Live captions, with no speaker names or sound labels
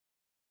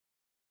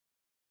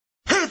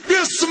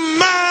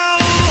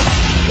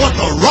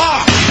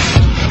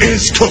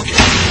is cooking.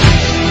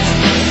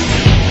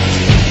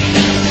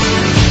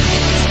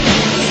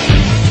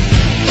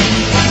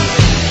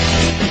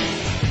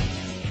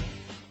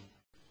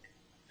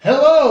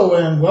 Hello,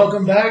 and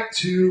welcome back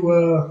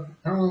to,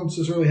 I don't know if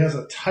this really has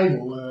a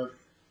title,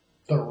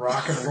 The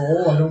Rock and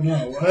Roll, I don't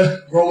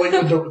know. Rolling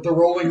with the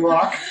Rolling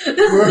Rock.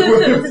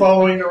 We're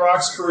following The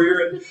Rock's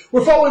career.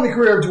 We're following the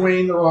career of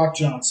Dwayne The Rock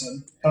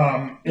Johnson.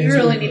 We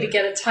really need to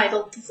get a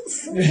title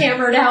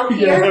hammered out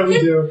here. Yeah, we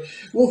do.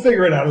 We'll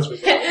figure it out as we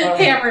go.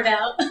 Hammered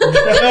out.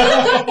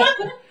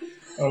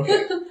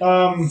 Okay.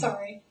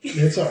 Sorry.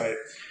 It's all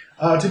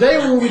right. Today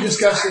we will be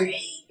discussing...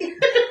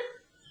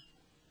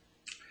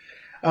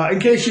 in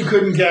case you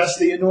couldn't guess,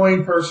 the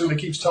annoying person that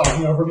keeps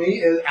talking over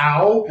me is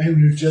Ow, and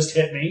who just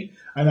hit me.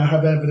 I now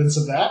have evidence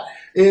of that.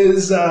 They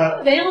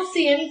don't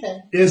see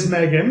anything. Is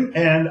Megan,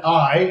 and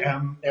I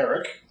am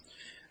Eric.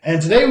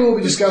 And today we will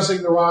be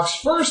discussing The Rock's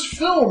first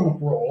film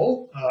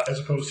role, as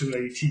opposed to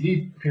a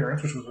TV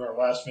appearance, which was our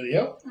last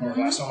video, or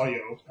last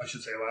audio, I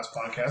should say, last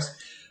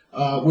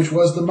podcast, which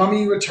was The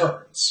Mummy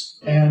Returns.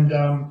 And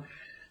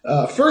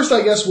first,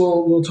 I guess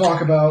we'll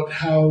talk about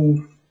how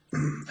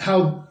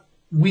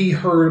we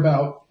heard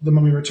about The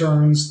Mummy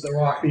Returns, The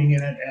Rock being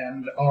in it,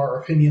 and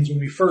our opinions when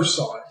we first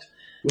saw it,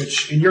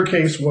 which in your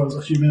case was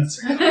a few minutes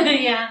ago.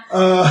 Yeah.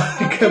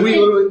 Let's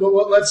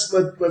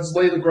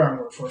lay the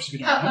groundwork first,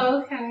 if you don't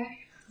mind. Okay.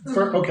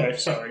 Okay,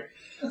 sorry.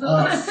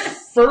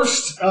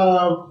 First,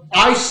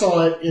 I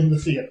saw it in the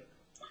theater.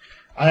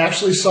 I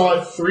actually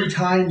saw it 3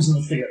 times in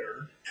the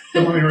theater,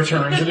 The Mummy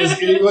Returns.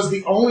 It was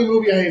the only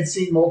movie I had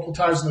seen multiple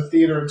times in the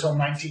theater until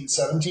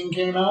 1917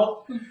 came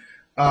out.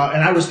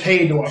 And I was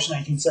paid to watch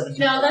 1917.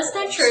 No, that's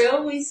not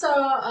true. We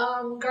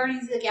saw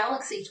Guardians of the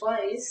Galaxy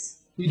twice.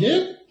 You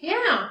did?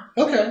 Yeah.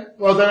 Okay.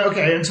 Well, then,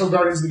 until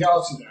Guardians of the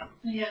Galaxy then.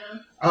 Yeah.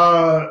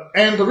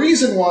 And the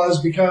reason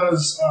was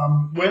because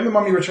when The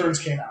Mummy Returns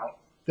came out,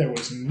 there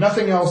was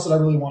nothing else that I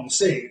really wanted to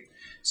see.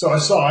 So I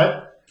saw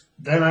it.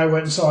 Then I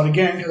went and saw it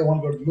again because I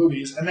wanted to go to the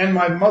movies. And then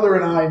my mother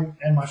and I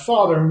and my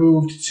father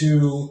moved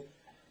to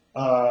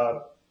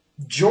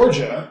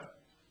Georgia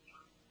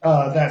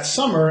that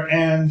summer,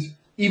 and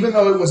even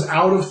though it was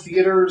out of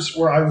theaters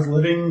where I was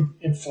living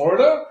in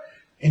Florida,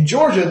 in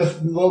Georgia, the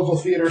local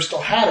theater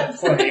still had it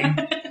playing,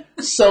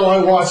 so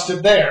I watched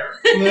it there,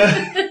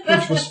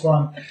 which was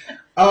fun.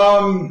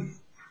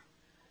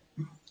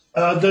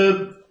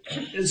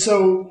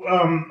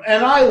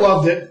 And I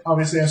loved it.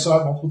 Obviously, I saw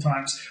it multiple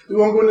times. We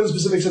won't go into the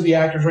specifics of the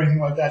actors or anything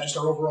like that, just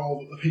our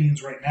overall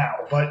opinions right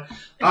now. But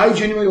I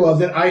genuinely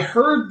loved it. I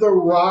heard The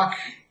Rock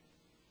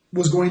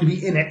was going to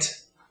be in it.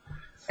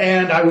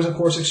 And I was, of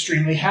course,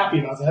 extremely happy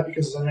about that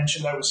because, as I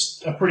mentioned, I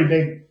was a pretty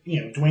big,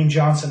 Dwayne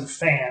Johnson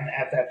fan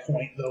at that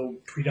point, though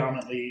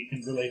predominantly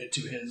related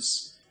to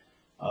his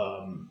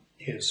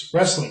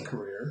wrestling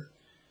career.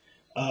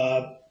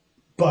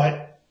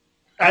 But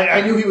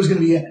I knew he was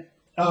going to be in it.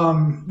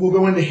 We'll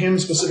go into him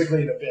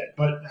specifically in a bit.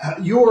 But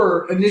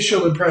your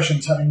initial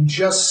impressions, having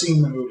just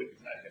seen the movie,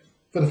 Megan,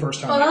 for the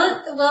first time.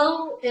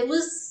 Well, it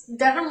was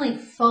definitely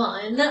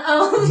fun.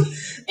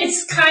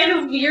 It's kind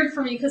of weird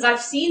for me because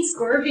I've seen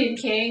Scorpion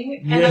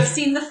King and I've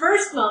seen the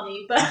first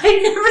Mummy, but I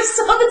never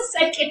saw the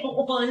second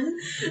one,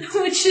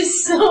 which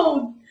is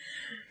so.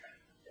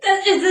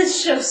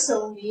 This show's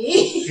so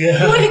me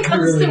when it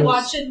comes to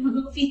watching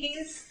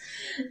movies.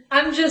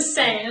 I'm just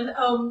saying.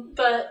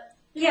 But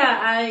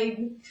yeah,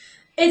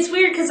 it's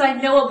weird because I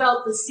know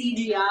about the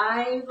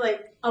CGI.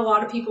 Like, a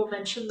lot of people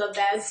mention the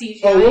bad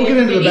CGI. Oh, we'll get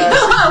into the bad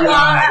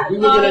CGI. A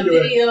lot of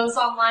videos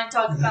online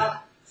talk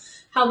about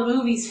how the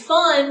movie's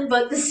fun,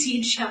 but the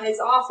CGI is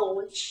awful,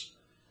 which,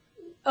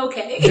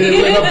 okay. Did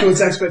it live up to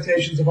its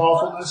expectations of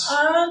awfulness?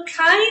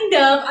 Kind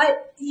of.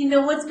 You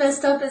know what's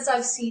messed up is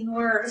I've seen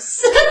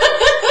worse.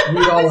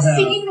 We all have.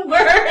 Seen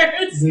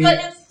worse, but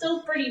it's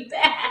still pretty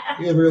bad.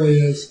 It really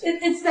is.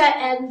 It's that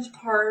end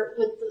part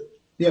with the...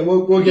 Yeah,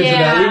 we'll get to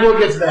that. We will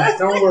get to that.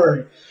 Don't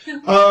worry.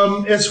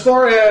 As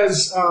far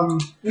as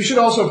we should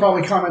also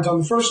probably comment on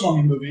the first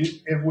Mummy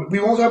movie. We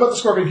won't talk about the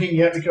Scorpion King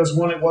yet because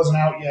 1, it wasn't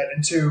out yet,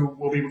 and 2,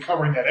 we'll be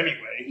covering that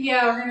anyway.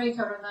 Yeah, we're going to be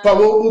covering that. But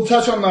we'll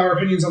touch on our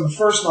opinions on the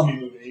first Mummy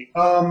movie.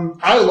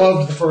 I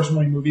loved the first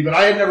Mummy movie, but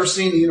I had never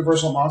seen the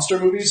Universal Monster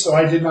movies, so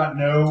I did not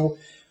know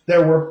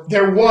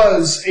there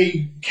was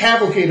a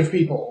cavalcade of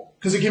people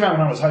because it came out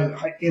when I was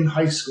in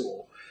high school.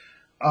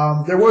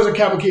 There was a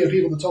cavalcade of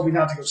people that told me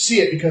not to go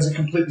see it because it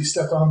completely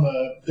stepped on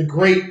the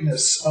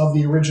greatness of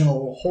the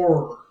original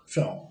horror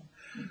film.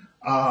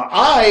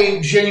 I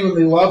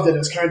genuinely loved it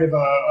as kind of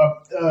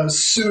a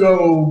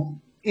pseudo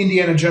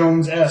Indiana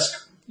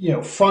Jones-esque,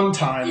 fun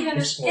time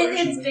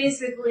exploration. It's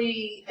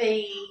basically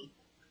a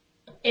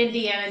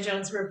Indiana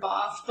Jones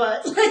ripoff,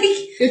 but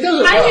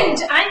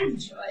I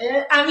enjoy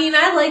it. I mean,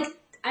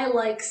 I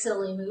like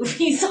silly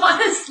movies,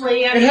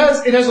 honestly. It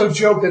has a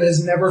joke that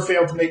has never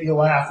failed to make me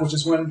laugh, which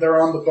is when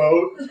they're on the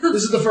boat.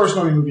 This is the first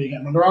Mummy movie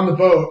again. When they're on the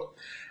boat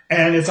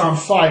and it's on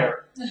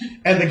fire,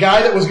 And the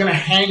guy that was going to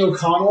hang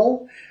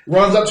O'Connell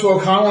runs up to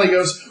O'Connell and he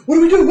goes, "What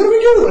do we do? What do we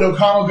do?" And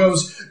O'Connell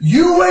goes,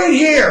 "You wait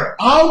here.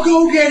 I'll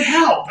go get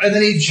help." And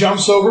then he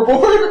jumps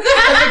overboard.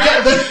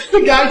 And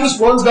the guy just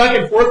runs back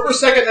and forth for a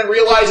second and then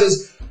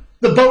realizes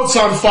the boat's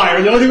on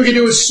fire. The only thing we can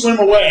do is swim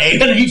away.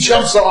 And he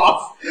jumps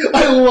off.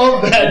 I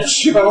love that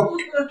joke.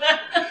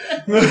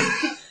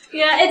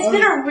 Yeah, it's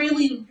been a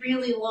really,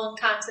 really long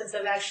time since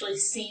I've actually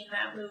seen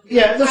that movie.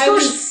 Yeah, the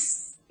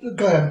first...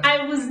 Go ahead.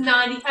 I was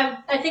not...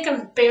 I think I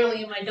was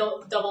barely in my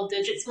double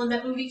digits when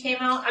that movie came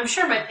out. I'm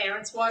sure my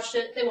parents watched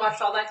it. They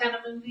watched all that kind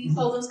of movie,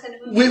 all those kind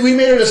of movies. We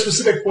made it a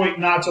specific point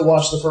not to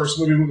watch the first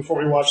movie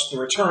before we watched The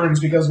Returns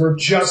because we're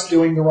just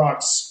doing The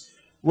Rock's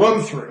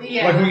run-through.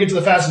 Yeah. Like when we get to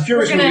the Fast and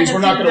Furious movies, we're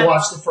not going to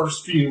watch the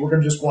first few. We're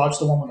going to just watch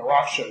the one when The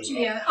Rock shows up.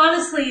 Yeah,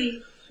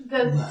 honestly,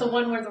 the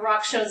one where The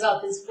Rock shows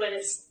up is when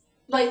it's...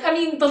 Like, I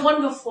mean, the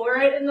one before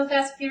it in the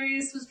Fast and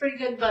Furious was pretty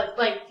good, but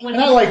like when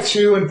I like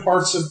 2 and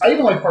parts of... I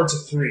even like parts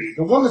of 3.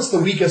 The one that's the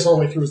weakest all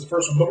the way through is the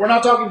first one, but we're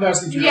not talking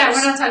Fast and Furious. Yeah,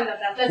 we're not talking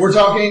about that.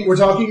 We're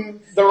talking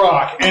The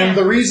Rock, and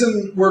the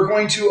reason we're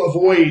going to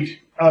avoid...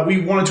 we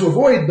wanted to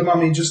avoid The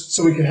Mummy just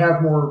so we could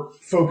have more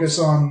focus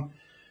on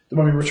The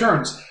Mummy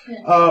Returns.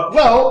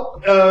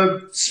 Yeah.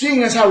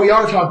 Seeing as how we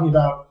are talking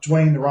about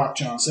Dwayne The Rock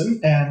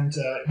Johnson, and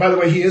by the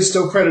way, he is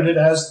still credited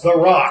as The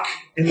Rock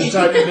in the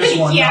title of this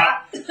one,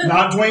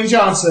 not Dwayne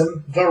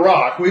Johnson, The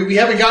Rock. We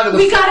haven't gotten to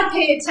the... We got to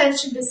pay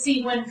attention to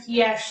see when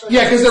he actually...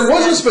 Yeah, because there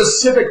was a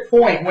specific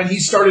point when he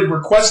started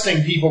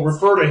requesting people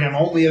refer to him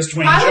only as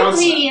Dwayne Johnson.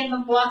 Probably in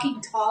the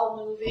Walking Tall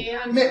movie.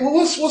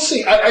 We'll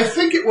see. I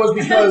think it was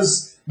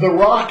because... The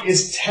Rock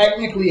is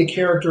technically a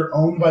character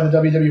owned by the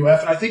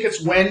WWF, and I think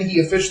it's when he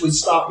officially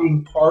stopped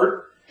being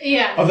part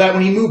of that.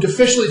 When he moved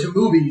officially to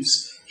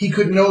movies, he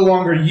could no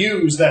longer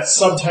use that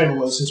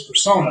subtitle as his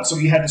persona, so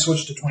he had to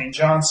switch to Dwayne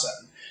Johnson.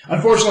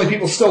 Unfortunately,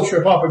 people still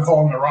trip up and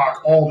call him The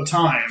Rock all the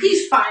time.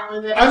 He's fine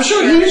with it. I'm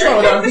sure he's fine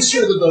with it. I'm just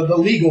sure that the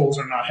legals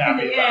are not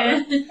happy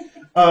about it.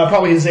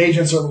 Probably his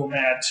agents are a little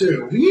mad,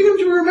 too. We need him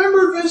to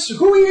remember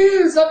who he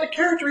is, not the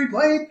character he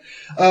played.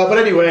 But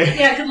anyway.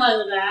 Yeah, good luck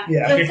with that.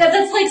 Yeah.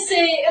 That's like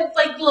saying,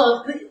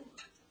 look,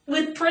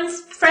 with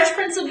Fresh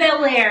Prince of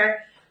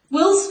Bel-Air,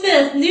 Will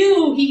Smith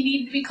knew he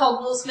needed to be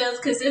called Will Smith,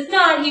 because if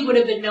not, he would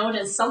have been known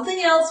as something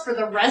else for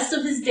the rest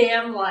of his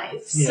damn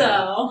life. Yeah.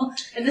 So,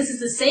 and this is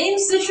the same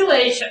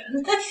situation.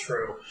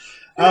 True.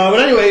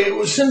 But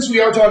anyway, since we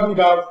are talking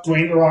about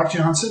Dwayne The Rock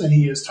Johnson, and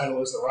he is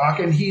titled as The Rock,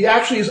 and he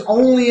actually is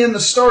only in the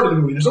start of the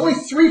movie. There's only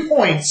 3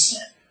 points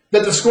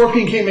that the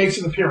Scorpion King makes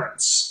an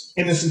appearance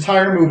in this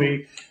entire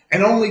movie,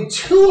 and only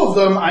 2 of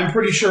them, I'm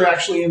pretty sure,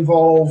 actually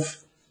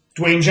involve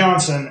Dwayne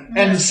Johnson.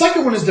 And the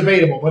second one is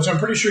debatable, which I'm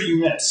pretty sure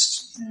you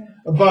missed.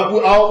 But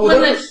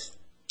when the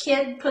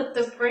kid put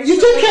the bracelet... You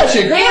did catch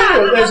it.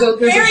 I'm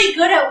very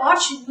good at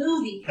watching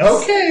movies.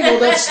 Okay, well,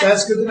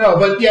 that's good to know.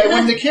 But yeah,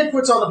 when the kid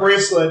puts on the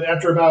bracelet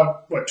after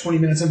about, 20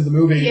 minutes into the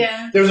movie,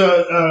 there's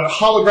a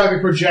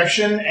holographic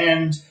projection,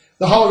 and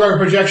the holographic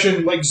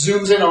projection,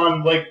 zooms in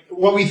on,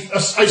 what we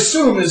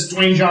assume is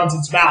Dwayne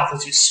Johnson's mouth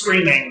as he's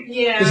screaming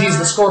because he's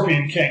the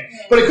Scorpion King.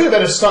 But it could have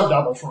been a stunt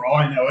double for all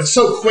I know. It's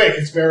so quick,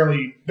 it's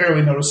barely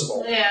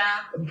noticeable. Yeah.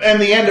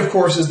 And the end, of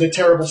course, is the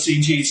terrible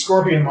CG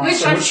Scorpion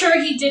monster. Which I'm sure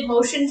he did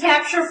motion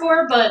capture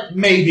for, but...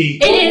 Maybe.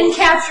 It didn't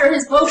capture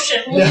his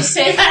motion, will you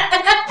say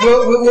that?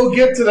 We'll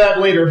get to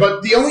that later.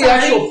 But the only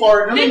actual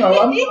part...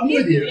 No, I'm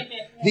with you.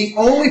 The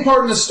only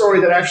part in the story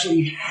that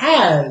actually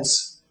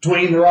has...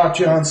 Dwayne The Rock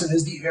Johnson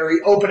is the very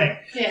opening.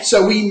 Yeah.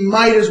 So we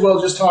might as well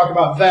just talk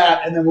about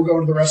that, and then we'll go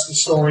into the rest of the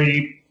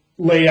story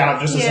laid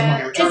out just as the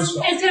Mummy Returns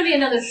film. It's going to be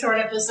another short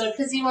episode,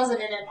 because he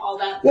wasn't in it all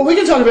that. Well, we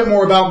can talk a bit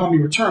more about Mummy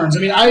Returns.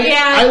 I mean,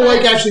 I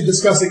like actually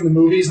discussing the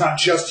movies, not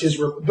just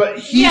his... But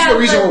he's the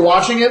reason we're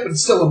watching it, but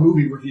it's still a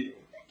movie review.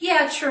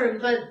 Yeah, true,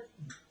 but...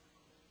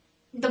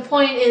 The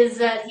point is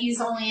that he's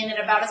only in it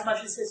about as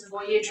much as his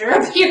Voyager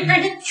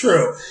appearance.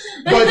 True.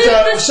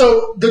 But,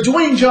 so, the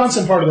Dwayne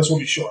Johnson part of this will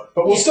be short,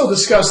 but we'll still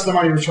discuss The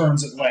Mummy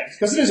Returns at length,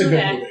 because it is a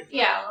good movie.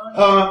 Yeah.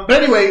 But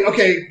anyway,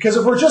 because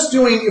if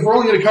we're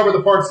only going to cover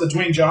the parts that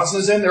Dwayne Johnson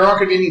is in, there aren't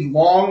going to be any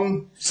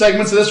long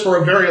segments of this for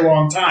a very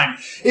long time.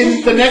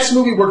 In the next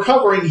movie we're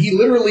covering, he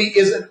literally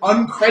is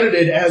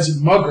uncredited as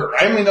Mugger.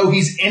 I only know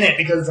he's in it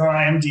because it's on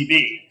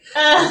IMDb.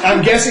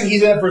 I'm guessing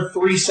he's in it for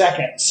 3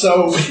 seconds,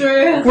 so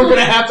we're going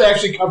to have to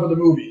actually cover the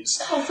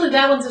movies. Hopefully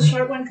that one's a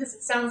short one, because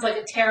it sounds like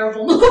a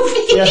terrible movie.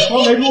 Yes,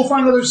 well, maybe we'll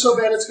find out there's so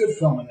bad it's good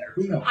film in there.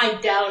 Who knows? I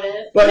doubt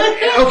it. But,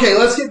 okay,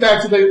 let's get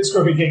back to the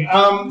Scorpion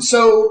King.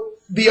 So,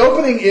 the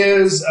opening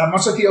is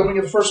much like the opening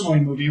of the first Mummy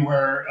movie,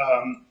 where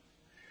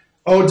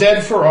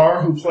Oded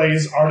Ferrar, who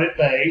plays Ardit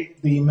Bey,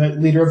 the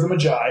leader of the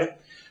Magi,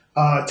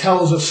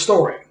 tells a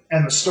story.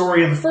 And the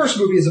story in the first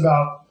movie is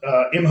about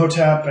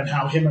Imhotep and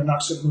how him and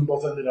Nuxtamun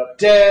both ended up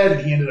dead,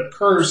 and he ended up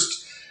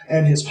cursed,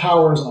 and his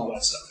powers and all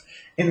that stuff.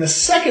 In the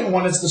second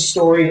one, it's the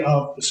story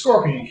of the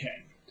Scorpion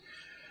King.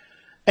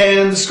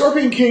 And the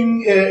Scorpion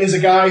King is a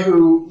guy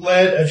who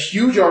led a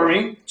huge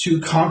army to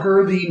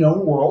conquer the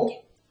known world,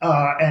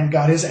 and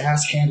got his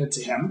ass handed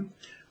to him.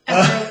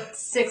 After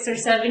 6 or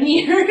 7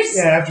 years.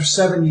 Yeah, after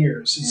 7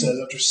 years, it says.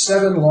 After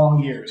 7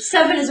 long years.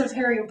 7 is a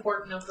very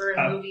important number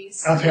in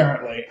movies.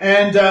 Apparently.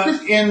 And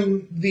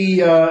in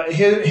the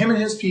him and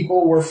his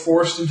people were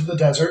forced into the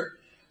desert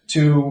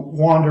to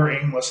wander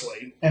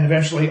aimlessly. And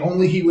eventually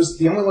he was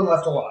the only one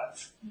left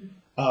alive.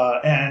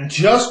 And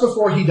just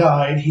before he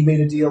died, he made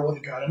a deal with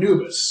the god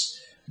Anubis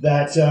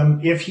that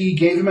if he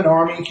gave him an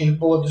army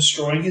capable of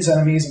destroying his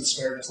enemies and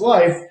spared his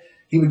life,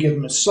 he would give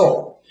him his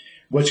soul.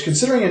 Which,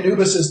 considering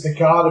Anubis is the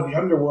god of the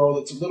underworld,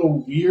 it's a little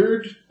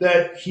weird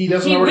that he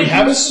doesn't already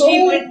have his soul.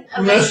 He would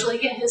eventually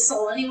get his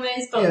soul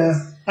anyways. But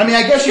yeah, I mean,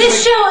 I guess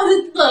this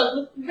show.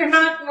 Look, we're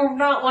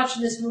not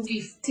watching this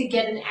movie to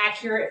get an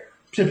accurate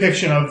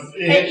depiction of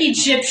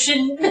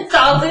Egyptian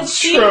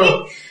mythology.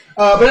 True.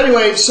 But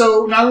anyway,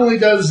 so not only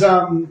does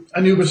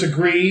Anubis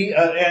agree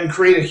and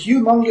create a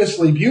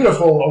humongously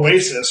beautiful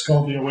oasis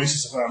called the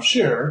Oasis of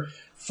Amshir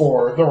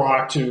for The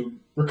Rock to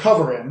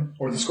recover in,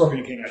 or the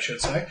Scorpion King, I should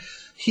say.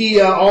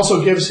 He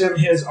also gives him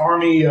his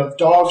army of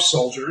dog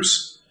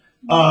soldiers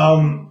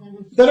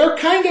that are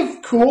kind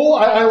of cool.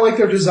 I like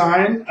their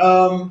design.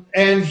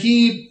 And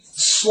he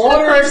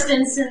slaughters... The first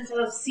instance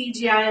of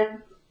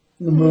CGI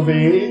in the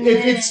movie.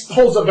 It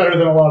holds up better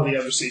than a lot of the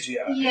other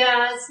CGI.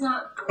 Yeah, it's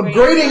not great.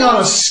 Grading on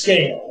a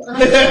scale.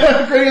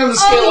 Grading on the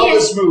scale of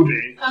this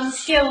movie. On the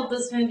scale of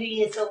this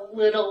movie, it's a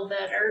little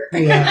better.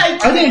 Yeah.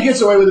 I think it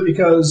gets away with it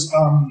because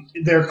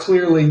they're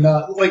clearly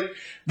not...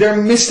 They're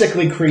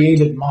mystically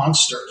created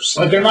monsters.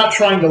 They're not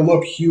trying to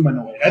look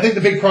humanoid. I think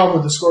the big problem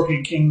with the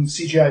Scorpion King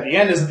CGI at the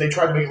end is that they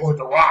try to make it look like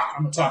The Rock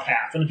on the top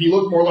half. And if you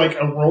look more like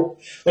a rope,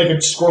 like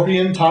a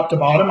scorpion top to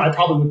bottom, I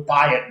probably would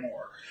buy it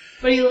more.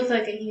 But he looks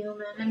like a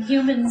human, and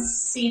humans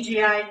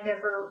CGI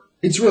never...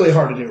 It's really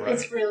hard to do, right?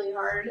 It's really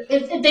hard.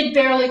 They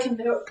barely can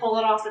pull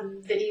it off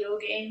in video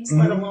games,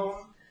 let alone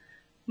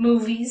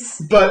movies.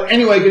 But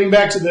anyway, getting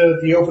back to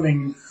the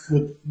opening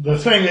with the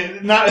thing,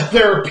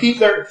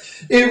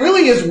 it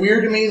really is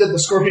weird to me that the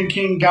Scorpion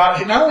King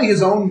got not only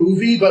his own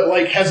movie, but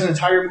has an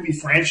entire movie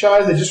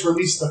franchise. They just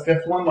released the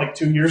 5th one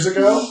 2 years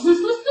ago.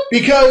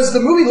 Because the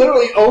movie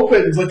literally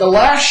opens, the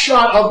last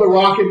shot of The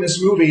Rock in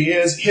this movie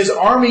is his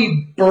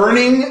army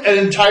burning an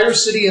entire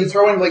city and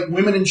throwing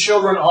women and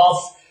children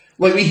off.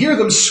 We hear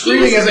them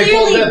screaming as they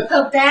fall dead.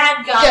 The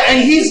bad guy. Yeah,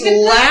 and he's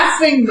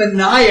laughing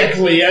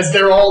maniacally as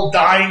they're all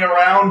dying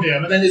around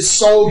him, and then his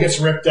soul gets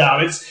ripped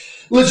out. It's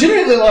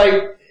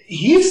legitimately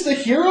he's the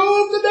hero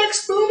of the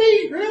next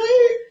movie?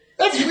 Really?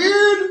 That's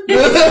weird.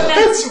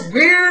 That's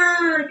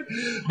weird.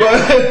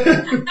 But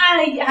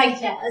I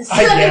guess.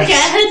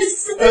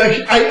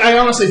 I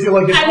honestly feel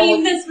like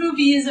this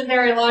movie isn't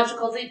very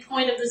logical. The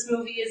point of this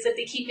movie is that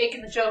they keep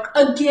making the joke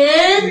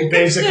again.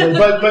 Basically,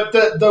 but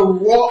the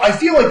raw. I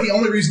feel like the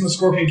only reason the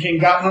Scorpion King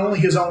got not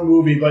only his own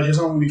movie but his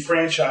own movie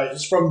franchise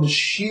is from the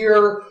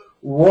sheer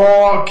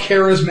raw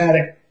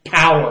charismatic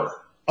power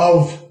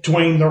of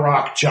Dwayne "The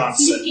Rock"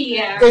 Johnson.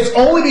 Yeah. It's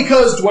only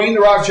because Dwayne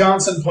 "The Rock"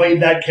 Johnson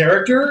played that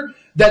character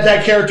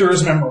that character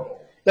is memorable.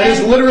 That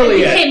is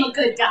literally it. He became a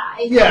good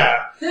guy.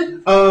 Yeah.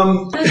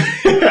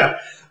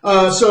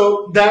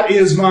 So that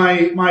is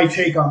my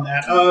take on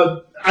that.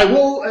 I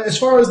will, as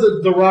far as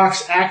the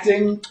Rock's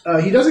acting,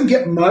 he doesn't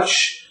get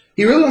much.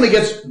 He really only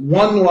gets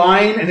one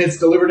line, and it's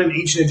delivered in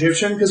ancient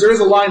Egyptian, because there is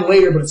a line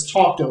later, but it's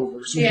talked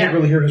over, so you can't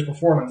really hear his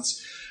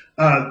performance.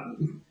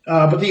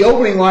 But the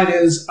opening line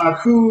is,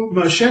 Aku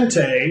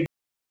Mashente.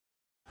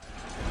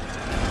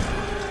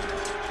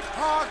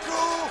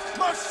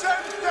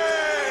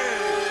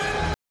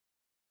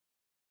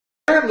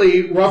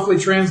 Apparently, roughly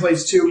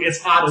translates to "it's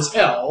hot as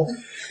hell,"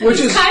 which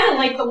is kind of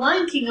like the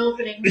Lion King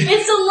opening.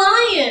 It's a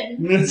lion.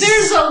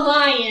 There's a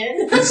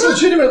lion. It's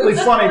legitimately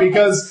funny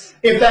because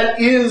if that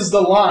is the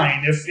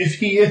line, if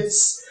he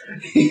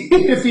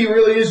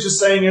really is just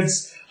saying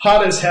it's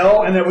hot as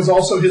hell, and that was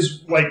also he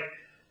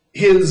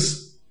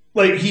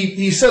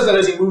says that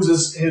as he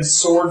moves his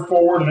sword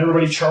forward and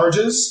everybody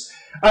charges.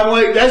 I'm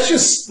like, that's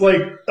just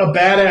a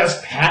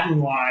badass Patton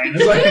line.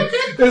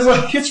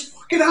 It's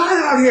fucking hot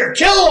out here.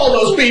 Kill all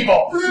those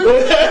people.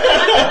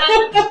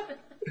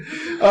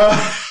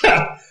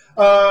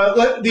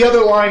 The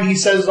other line he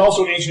says is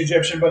also in ancient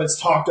Egyptian, but it's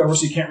talked over,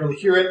 so you can't really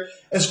hear it.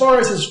 As far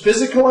as his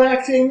physical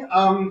acting,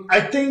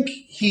 I think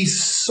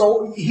he's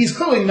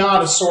clearly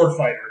not a sword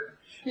fighter,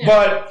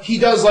 but he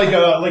does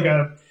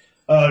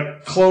a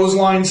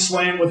clothesline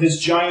slam with his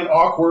giant,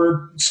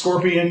 awkward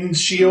scorpion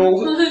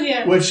shield,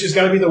 which has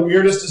got to be the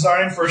weirdest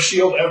design for a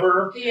shield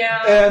ever.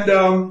 Yeah. And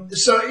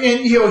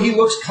he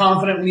looks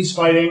confident when he's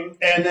fighting,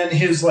 and then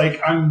his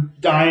I'm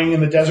dying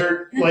in the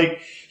desert,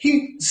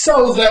 he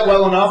sells that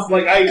well enough.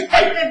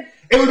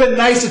 It would have been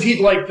nice if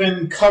he'd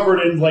been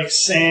covered in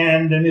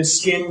sand and his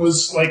skin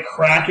was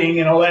cracking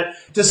and all that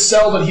to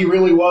sell that he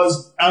really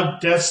was out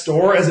death's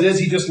door. As it is,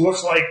 he just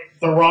looks like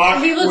The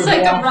Rock. He looks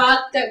like The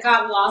Rock that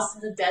got lost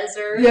in the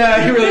desert.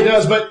 Yeah, he really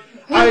does. But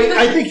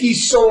I think he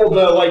sold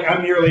the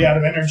I'm nearly out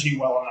of energy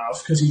well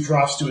enough because he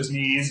drops to his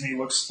knees and he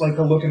looks the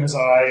look in his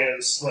eye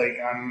is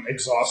I'm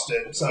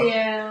exhausted. So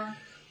yeah.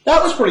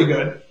 That was pretty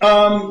good.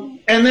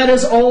 And that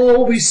is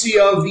all we see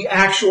of the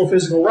actual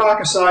physical Rock,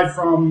 aside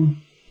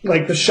from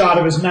like the shot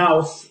of his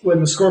mouth when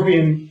the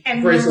scorpion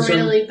and bracelets the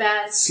really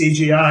bad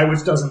CGI,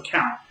 which doesn't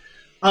count.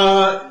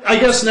 I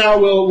guess now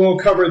we'll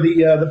cover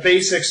the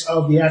basics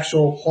of the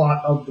actual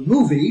plot of the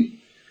movie,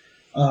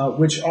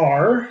 which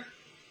are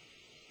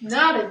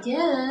not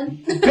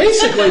again.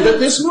 Basically, that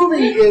this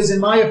movie is, in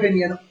my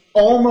opinion,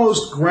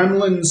 almost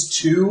Gremlins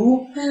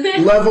 2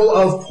 level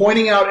of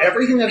pointing out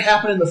everything that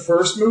happened in the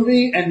first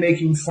movie and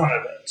making fun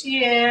of it.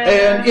 Yeah.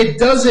 And it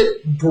does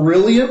it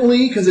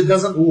brilliantly because it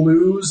doesn't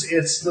lose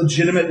its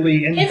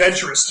legitimately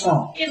adventurous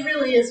tone. It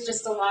really is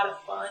just a lot of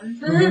fun.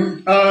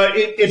 Mm-hmm.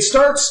 It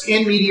starts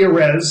in media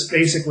res,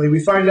 basically.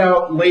 We find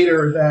out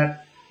later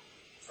that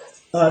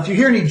if you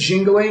hear any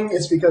jingling,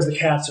 it's because the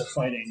cats are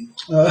fighting.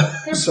 They're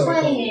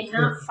playing,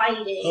 not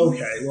fighting.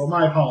 Okay, well,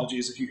 my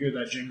apologies if you hear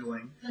that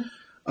jingling.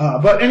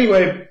 But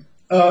anyway,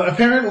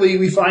 apparently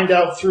we find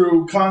out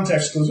through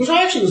context clues, which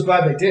I actually was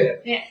glad they did,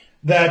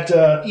 that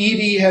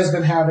Evie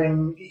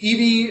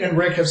and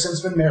Rick have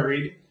since been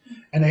married,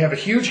 and they have a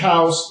huge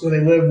house where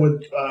they live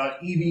with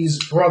Evie's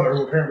brother,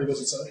 who apparently was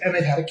his son, and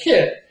they've had a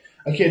kid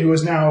who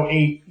is now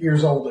 8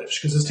 years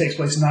oldish, because this takes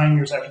place 9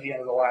 years after the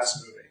end of the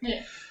last movie.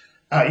 Yeah.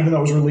 Even though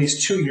it was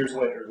released 2 years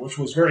later, which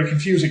was very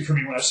confusing for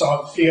me when I saw it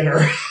in the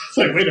theater. It's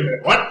like, wait a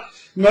minute, what?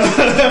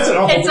 That's an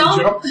awful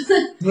jump.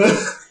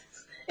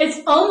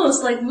 It's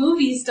almost like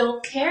movies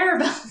don't care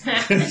about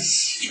that.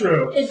 It's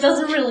true. It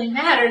doesn't really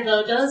matter,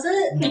 though, does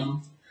it?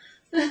 No.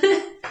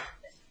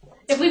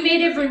 If we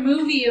made every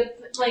movie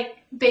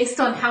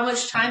based on how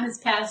much time has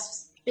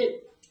passed,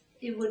 it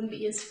wouldn't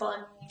be as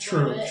fun.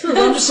 True.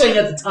 I'm just saying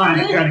at the time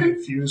it kind of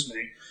confused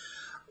me.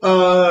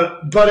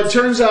 But it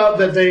turns out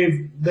that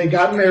they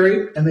got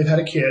married and they've had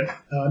a kid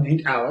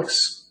named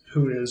Alex,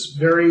 who is a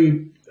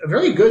very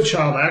good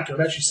child actor.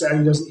 I'm actually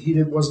sad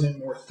he wasn't in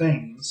more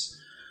things.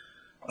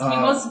 He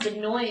wasn't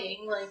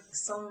annoying like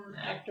some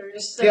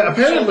actors. Yeah,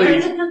 apparently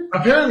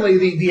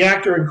the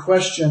actor in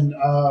question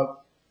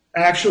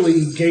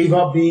actually gave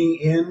up being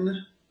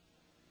in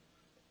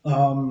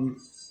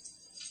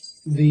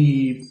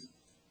the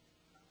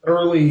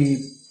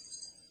early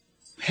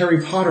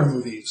Harry Potter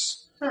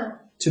movies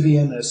to be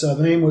in this.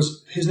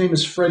 His name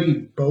is Freddie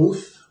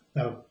Boath,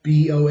 Boath.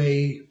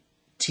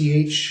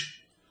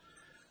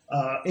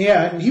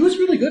 And he was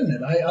really good in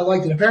it. I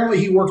liked it. Apparently,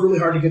 he worked really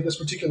hard to get this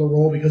particular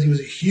role because he was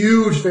a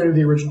huge fan of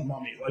the original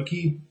Mummy.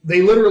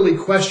 They literally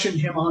questioned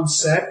him on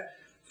set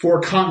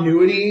for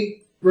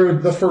continuity for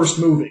the first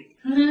movie.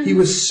 Mm-hmm. He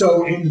was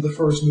so into the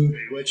first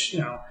movie, which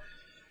did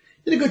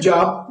a good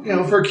job.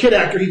 For a kid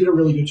actor, he did a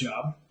really good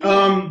job.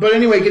 But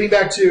anyway, getting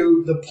back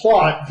to the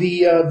plot,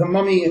 the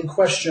Mummy in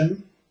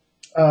question.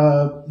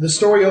 The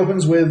story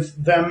opens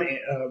with them,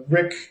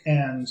 Rick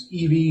and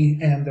Evie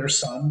and their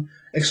son,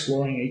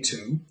 exploring a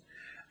tomb.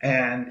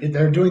 And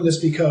they're doing this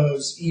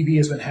because Evie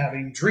has been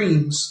having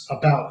dreams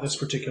about this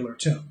particular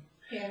tomb.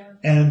 Yeah.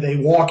 And they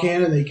walk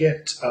in and they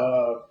get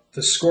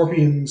the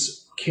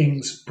Scorpion's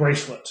King's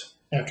bracelet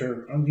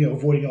after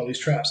avoiding all these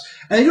traps.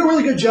 And they do a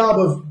really good job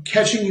of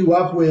catching you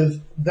up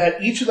with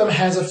that each of them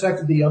has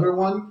affected the other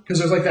one. Because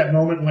there's that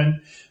moment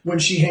when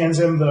she hands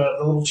him the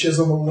little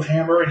chisel, the little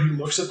hammer, and he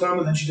looks at them,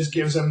 and then she just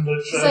gives him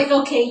She's like,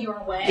 okay,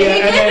 your way.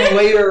 Yeah, and then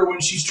later when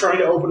she's trying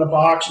to open a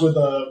box with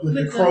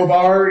a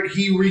crowbar,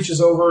 he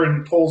reaches over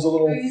and pulls a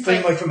little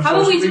thing from the how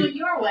first about we movie. do it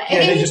your way?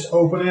 Yeah, they just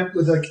open it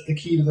with the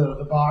key to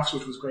the box,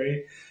 which was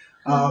great.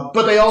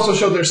 But they also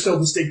show they're still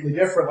distinctly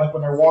different. Like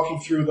when they're walking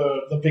through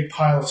the big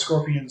pile of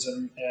scorpions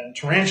and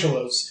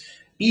tarantulas,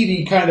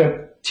 Edie kind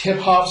of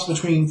tip-hops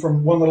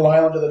from one little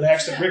island to the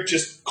next, and Rick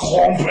just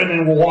clumping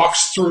and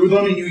walks through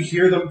them, and you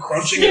hear them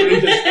crunching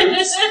underneath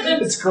his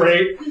boots. It's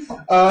great.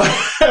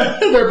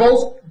 They're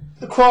both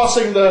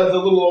crossing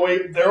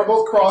they're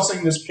both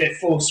crossing this pit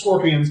full of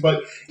scorpions,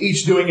 but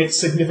each doing it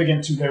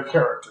significant to their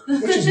character,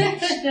 which is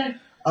nice.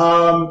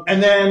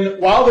 And then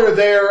while they're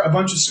there, a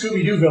bunch of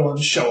Scooby-Doo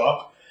villains show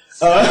up.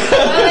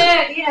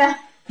 Yeah.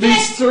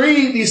 These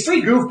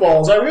three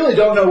goofballs, I really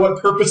don't know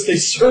what purpose they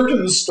served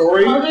in the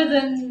story. Other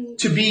than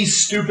to be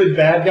stupid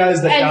bad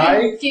guys that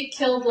die. Get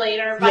killed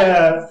later by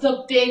the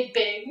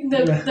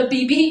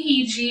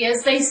BBEG,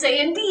 as they say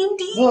in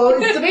D&D.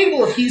 Well, it's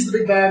debatable if he's the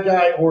big bad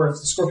guy or if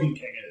the Scorpion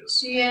King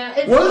is.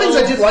 Yeah. One of the things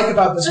I did like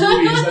about this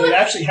movie is that it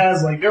actually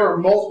has, there were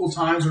multiple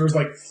times where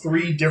there was,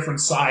 3 different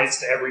sides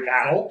to every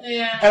battle.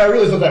 Yeah. And I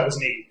really thought that was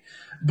neat.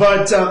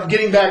 But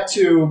getting back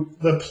to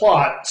the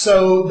plot,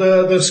 so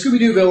the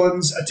Scooby-Doo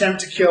villains attempt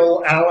to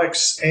kill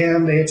Alex,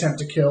 and they attempt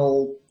to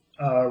kill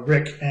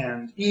Rick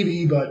and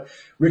Evie, but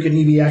Rick and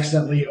Evie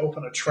accidentally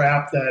open a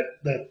trap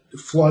that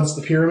floods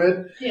the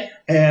pyramid. Yeah.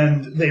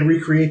 And they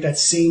recreate that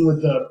scene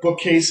with the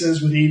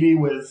bookcases with Evie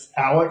with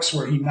Alex,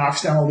 where he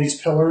knocks down all these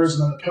pillars,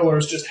 and then the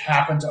pillars just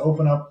happen to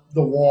open up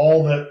the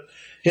wall that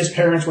his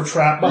parents were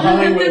trapped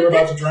behind when they were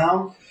about to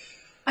drown.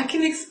 I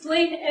can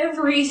explain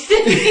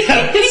everything.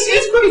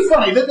 It's pretty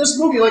funny that this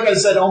movie, like I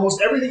said,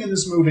 almost everything in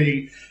this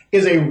movie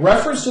is a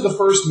reference to the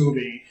first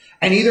movie,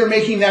 and either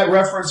making that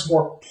reference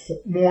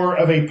more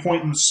of a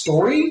point in the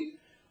story,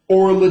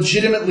 or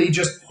legitimately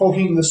just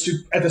poking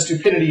at the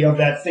stupidity of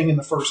that thing in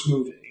the first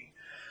movie.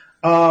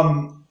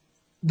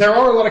 There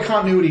are a lot of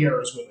continuity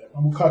errors with it,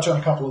 and we'll touch on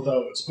a couple of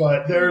those.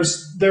 But there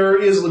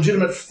is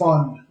legitimate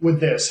fun with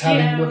this,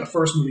 having what the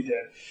first movie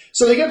did.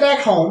 So they get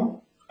back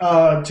home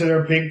to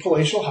their big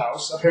palatial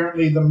house.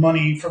 Apparently, the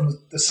money from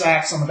the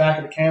sacks on the back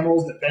of the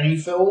camels that Benny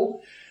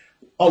filled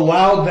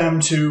allowed them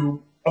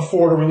to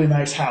afford a really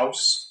nice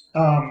house.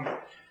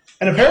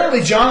 And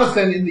apparently,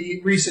 Jonathan, in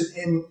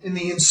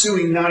the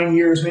ensuing 9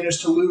 years,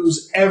 managed to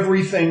lose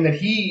everything that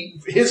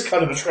his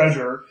cut of the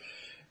treasure.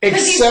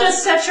 Because he's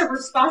just such a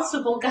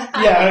responsible guy.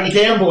 Yeah,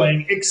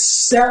 gambling,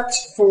 except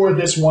for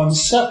this one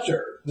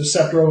scepter, the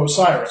Scepter of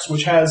Osiris,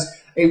 which has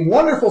a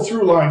wonderful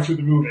through line through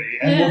the movie,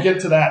 and we'll get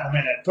to that in a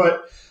minute.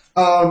 But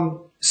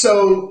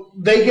so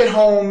they get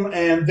home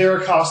and they're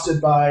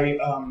accosted by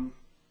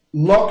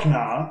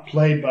Lokna,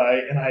 played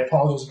by, and I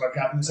apologize if I've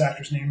gotten this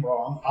actor's name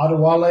wrong,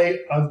 Adewale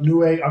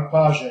Agnue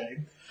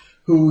Agbaje,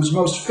 whose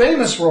most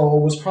famous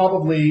role was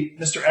probably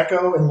Mr.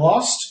 Echo in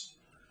Lost.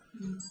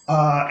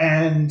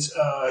 And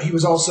he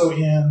was also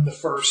in the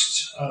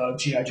first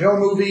G.I. Joe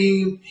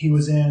movie. He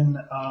was in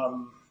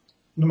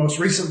the most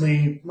recent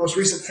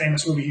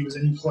famous movie he was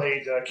in. He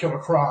played Killer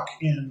Croc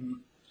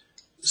in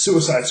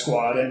Suicide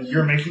Squad, and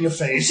you're making a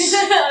face.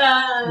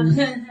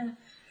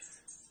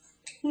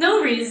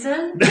 No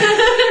reason.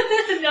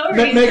 No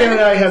reason. Megan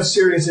and I have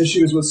serious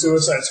issues with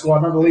Suicide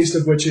Squad, not the least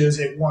of which is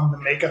it won the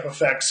makeup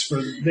effects for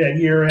that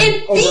year. And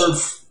it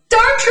beats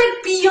Star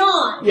Trek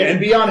Beyond. Yeah, and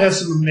Beyond has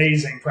some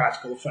amazing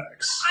practical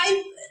effects.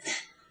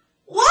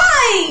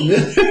 Why?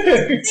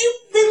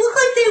 they look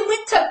like they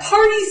went to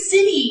Party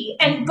City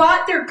and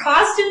bought their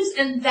costumes,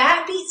 and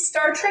that beats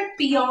Star Trek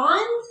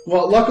Beyond?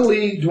 Well,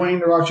 luckily, Dwayne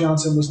 "The Rock"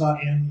 Johnson was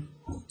not in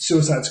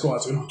Suicide Squad,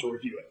 so we don't have to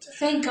review it.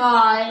 Thank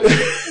God.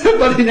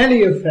 But in any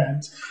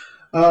event,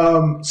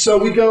 so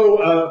we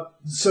go.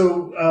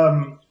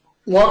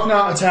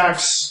 Lokna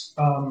attacks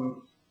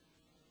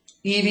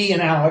Evie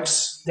and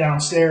Alex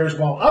downstairs,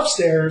 while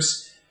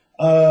upstairs,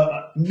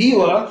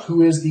 Mila,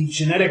 who is the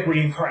genetic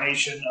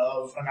reincarnation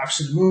of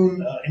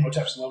Anck-su-namun,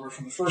 Imhotep's lover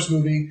from the first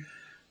movie,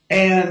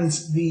 and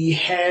the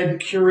head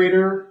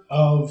curator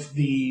of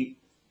the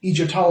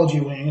Egyptology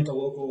wing at the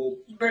local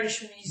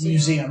British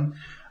museum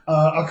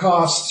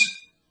accost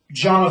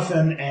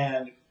Jonathan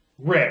and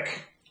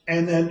Rick.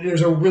 And then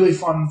there's a really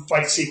fun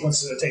fight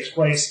sequence that takes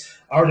place.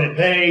 Ardent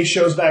Bay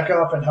shows back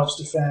up and helps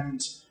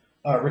defend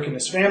Rick and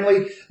his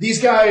family.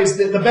 These guys,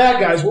 the bad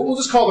guys, we'll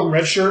just call them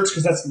red shirts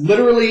because that's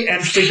literally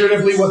and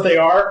figuratively what they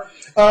are.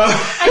 I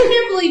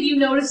can't believe you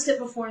noticed it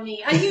before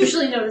me. I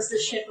usually notice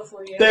this shit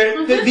before you.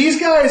 These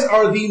guys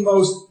are the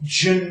most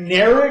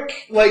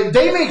generic, like,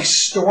 they make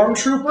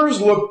stormtroopers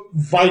look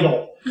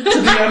vital to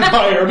the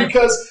Empire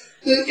because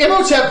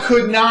Imhotep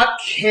could not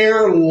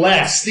care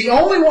less. The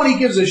only one he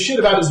gives a shit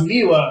about is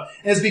Mila,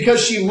 and it's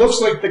because she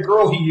looks like the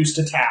girl he used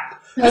to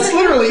tap. That's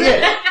literally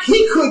it.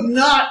 He could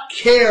not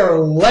care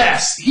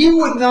less. He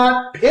would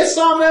not piss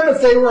on them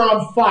if they were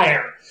on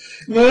fire.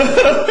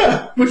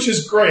 Which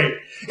is great.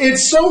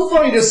 It's so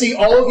funny to see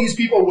all of these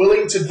people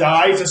willing to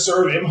die to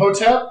serve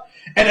Imhotep,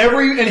 and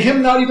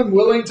him not even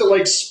willing to,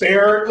 like,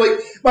 spare. Like,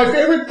 my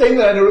favorite thing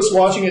that I noticed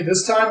watching it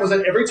this time was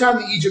that every time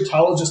the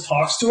Egyptologist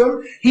talks to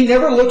him, he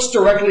never looks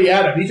directly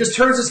at him. He just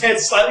turns his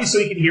head slightly so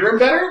he can hear him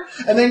better,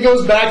 and then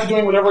goes back to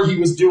doing whatever he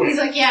was doing. He's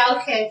like, yeah,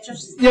 okay,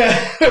 just...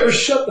 Yeah, or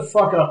shut the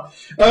fuck up.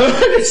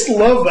 I just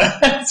love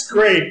that. It's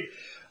great.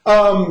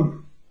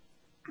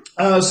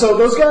 So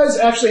those guys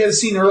actually had a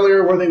scene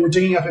earlier where they were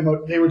digging up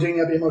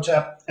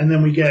Imhotep, and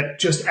then we get,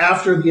 just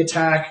after the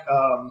attack,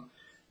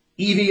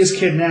 Evie is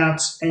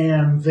kidnapped,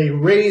 and they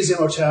raise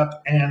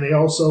Imhotep, and they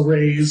also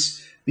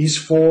raise these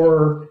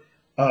 4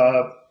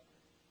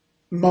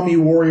 mummy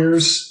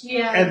warriors.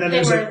 Yeah, and then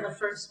they were in the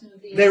first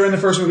movie. They were in the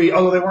first movie,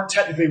 although they weren't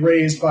technically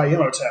raised by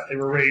Imhotep. They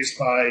were raised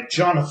by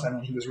Jonathan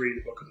when he was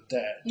reading the Book of the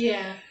Dead.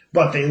 Yeah.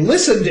 But they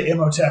listened to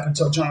Imhotep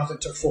until Jonathan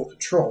took full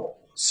control.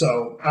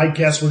 So I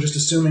guess we're just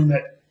assuming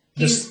that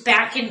he's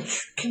back in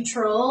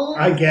control.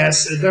 I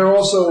guess they're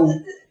also.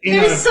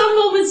 There's some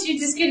moments you're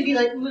just gonna be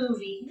like,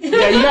 movie.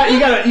 Yeah, you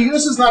gotta.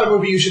 This is not a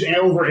movie you should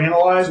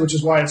overanalyze, which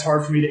is why it's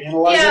hard for me to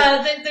analyze it.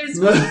 Yeah, there's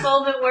one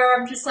moment where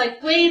I'm just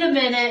like, wait a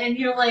minute, and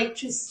you're like,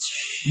 just.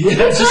 Yeah,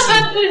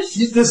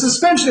 the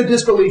suspension of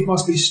disbelief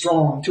must be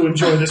strong to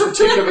enjoy this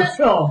particular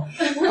film.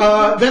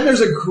 Then there's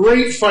a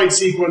great fight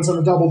sequence on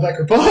the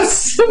double-decker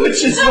bus,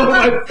 which is one of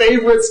my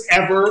favorites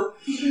ever.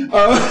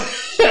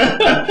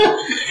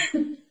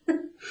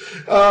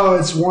 Oh,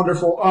 it's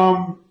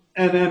wonderful.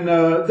 And then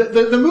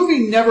the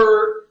movie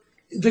never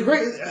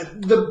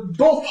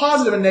both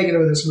positive and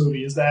negative of this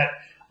movie is that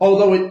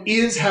although it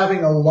is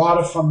having a lot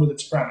of fun with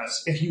its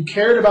premise, if you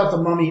cared about The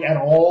Mummy at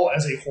all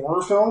as a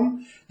horror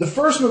film, the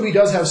first movie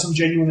does have some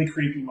genuinely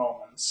creepy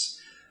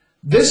moments.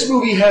 This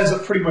movie has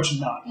pretty much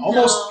none.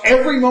 Almost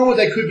every moment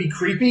that could be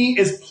creepy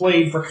is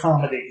played for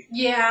comedy.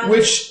 Yeah.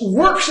 Which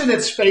works in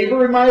its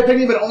favor, in my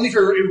opinion, but only if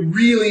you're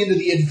really into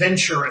the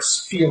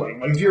adventurous feeling.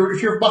 Like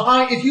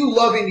if you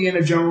love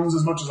Indiana Jones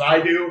as much as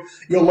I do,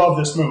 you'll love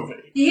this movie.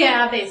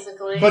 Yeah,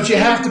 basically. But you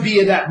have to be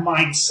in that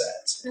mindset.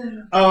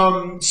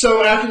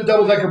 So after the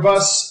double-decker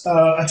bus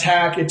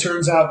attack, it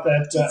turns out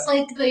that... it's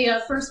like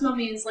the first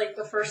Mummy is like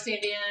the first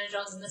Indiana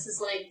Jones, and this is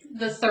like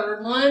the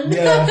third one.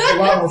 Yeah, it's a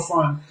lot more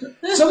fun.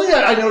 Something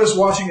that I noticed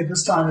watching it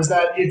this time is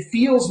that it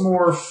feels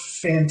more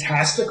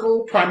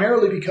fantastical,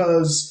 primarily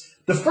because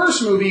the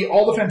first movie,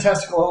 all the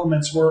fantastical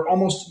elements were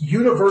almost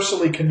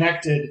universally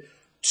connected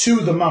to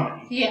the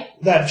Mummy. Yeah.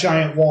 That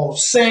giant wall of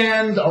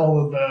sand,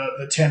 all of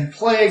the 10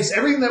 plagues,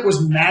 everything that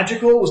was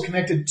magical was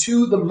connected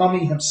to the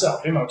Mummy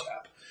himself,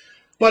 Imhotep.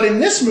 But in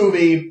this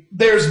movie,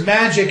 there's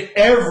magic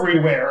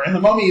everywhere, and the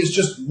Mummy is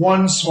just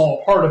one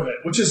small part of it,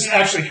 which is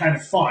actually kind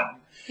of fun.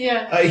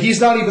 Yeah.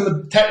 He's not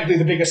even technically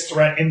the biggest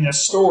threat in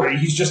this story.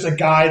 He's just a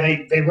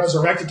guy they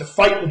resurrected to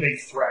fight the big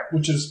threat,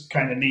 which is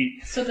kind of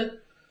neat. So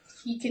that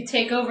he could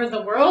take over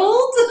the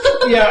world?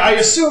 Yeah, I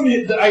assume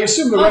the red...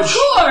 Of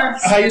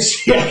course!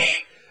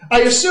 I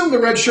assume the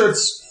red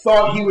shirts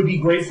thought he would be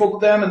grateful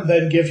to them and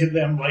then give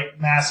them, like,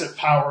 massive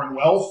power and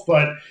wealth,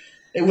 but...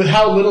 with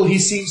how little he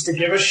seems to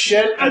give a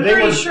shit, I'm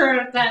pretty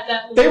sure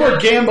that they were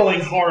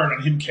gambling hard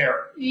on him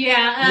caring.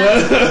 Yeah,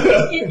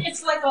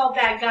 it's like all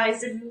bad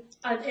guys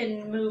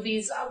in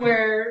movies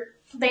where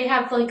they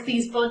have like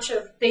these bunch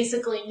of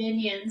basically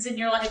minions, and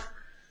you're like,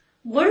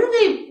 what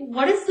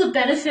is the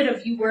benefit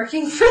of you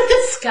working for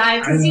this guy?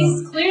 Because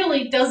he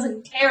clearly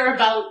doesn't care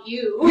about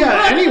you.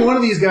 Yeah, any one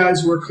of these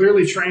guys who are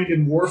clearly trained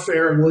in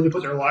warfare and willing to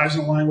put their lives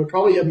on the line would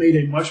probably have made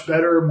a much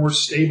better, more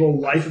stable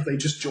life if they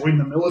just joined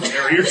the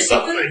military or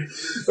something.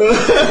 It's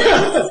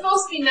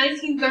supposed to be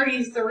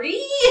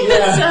 1933,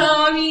 yeah. So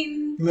I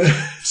mean...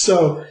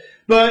 So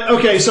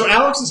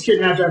Alex is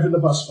kidnapped after the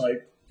bus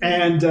fight.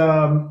 And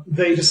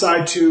they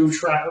decide to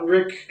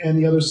Rick and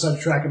the others decide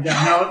to track him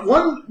down. Now,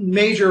 one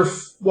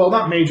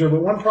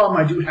problem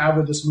I do have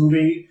with this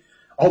movie,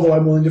 although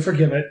I'm willing to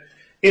forgive it,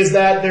 is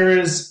that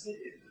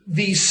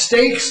the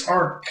stakes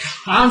are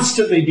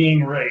constantly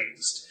being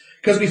raised.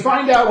 Because we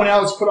find out when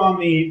Alex put on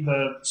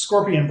the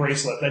Scorpion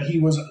bracelet that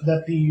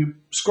the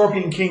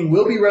Scorpion King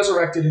will be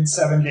resurrected in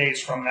 7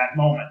 days from that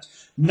moment.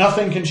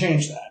 Nothing can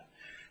change that.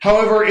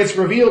 However, it's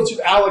revealed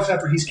to Alex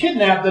after he's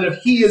kidnapped that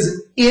if he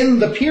is in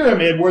the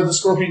pyramid where the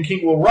Scorpion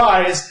King will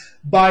rise,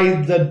 by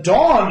the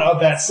dawn of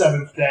that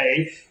 7th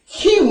day,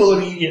 he will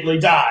immediately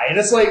die. And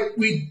it's like,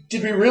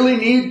 did we really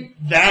need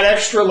that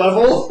extra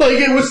level? Like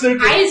it was.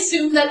 I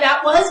assumed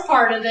that was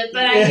part of it,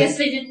 but I guess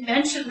they didn't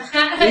mention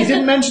that. They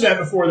didn't mention that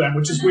before then,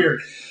 which is weird.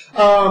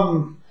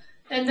 And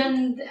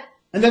then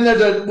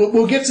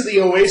we'll get to the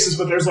Oasis,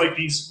 but there's like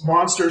these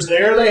monsters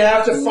there they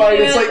have to fight.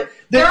 Yeah. It's like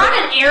they're on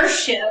an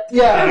airship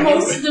for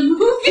most of the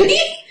movie.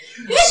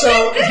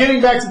 So,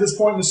 getting back to this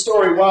point in the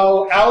story,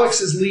 while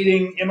Alex is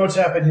leading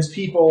Imhotep and his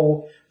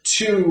people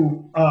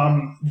to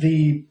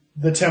the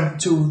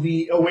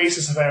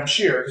Oasis of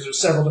Amshir, because there's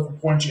several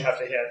different points you have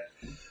to hit,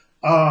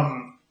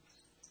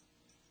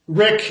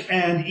 Rick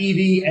and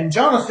Evie and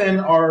Jonathan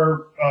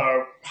are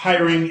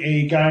hiring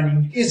a guy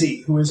named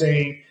Izzy, who is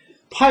a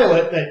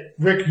pilot that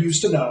Rick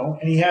used to know,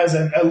 and he has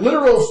a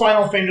literal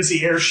Final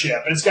Fantasy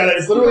airship. And it's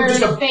literally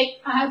just a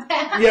fake eye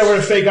patch. Yeah, with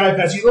a fake eye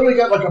patch. He literally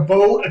got like a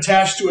boat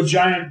attached to a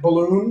giant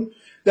balloon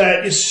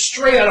that is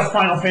straight out of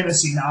Final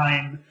Fantasy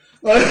IX.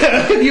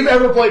 If you've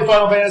ever played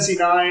Final Fantasy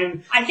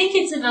IX, I think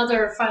it's in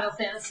other Final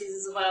Fantasies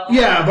as well.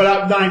 Yeah,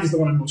 but 9 is the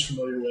one I'm most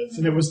familiar with,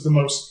 and it was the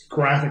most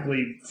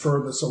graphically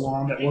furthest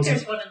along.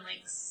 There's one in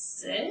like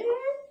 6.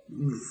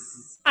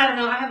 I don't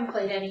know. I haven't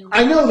played any.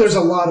 I know there's a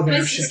lot of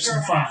airships in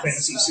the Final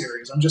Fantasy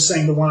series. I'm just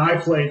saying the one I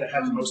played that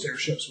had the most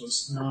airships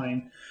was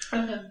 9.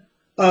 Okay.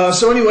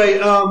 So anyway,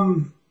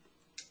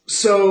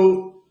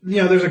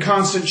 there's a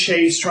constant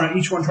chase,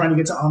 each one trying to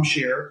get to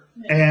Amshir,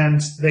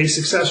 and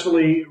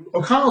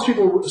O'Connell's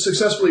people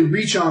successfully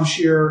reach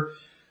Amshir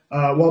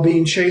while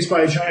being chased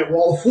by a giant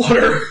wall of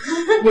water,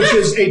 which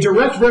is a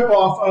direct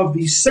ripoff of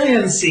the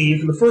sand scene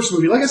from the first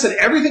movie. Like I said,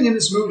 everything in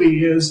this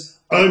movie is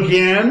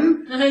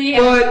again,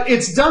 but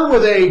it's done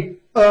with a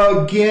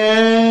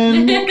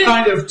again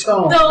kind of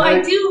tone. Though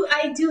I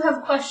do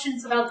have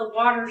questions about the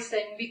water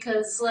thing,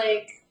 because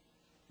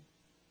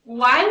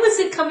why was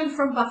it coming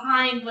from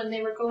behind when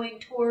they were going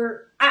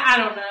toward... I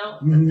don't know.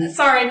 Mm-hmm.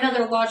 Sorry,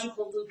 another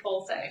logical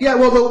loophole thing. Yeah,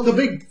 well, the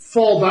big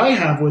fault I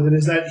have with it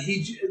is that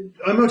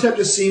Imhotep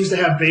just seems to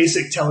have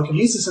basic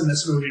telekinesis in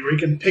this movie, where he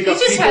can pick up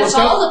people. He just has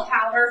all the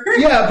power.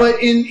 Yeah,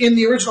 but in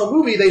the original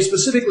movie, they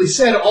specifically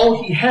said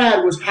all he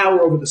had was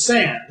power over the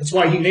sand. That's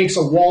why he makes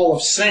a wall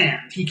of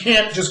sand. He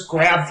can't just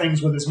grab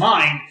things with his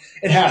mind.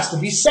 It has to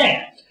be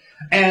sand.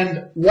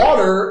 And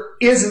water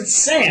isn't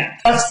sand.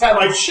 Last time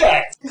I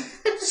checked.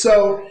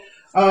 So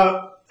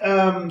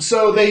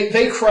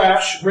they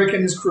crash. Rick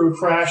and his crew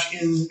crash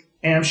in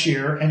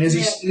Amshir, and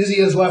Izzy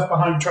is left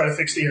behind to try to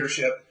fix the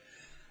airship.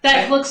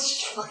 That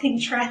looks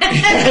fucking trash.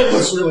 It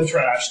looks really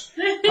trash.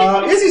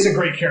 Izzy's a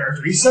great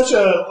character. He's such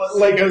an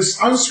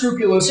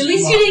unscrupulous... At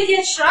least you didn't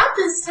get shot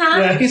this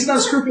time. Yeah, he's an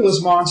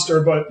unscrupulous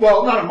monster,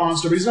 well, not a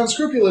monster, but he's an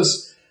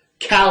unscrupulous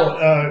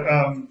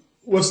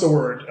what's the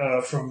word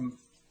from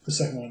the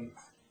second one?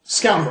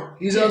 Scoundrel.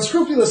 He's an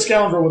unscrupulous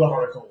scoundrel with a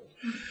heart of gold.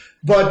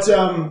 But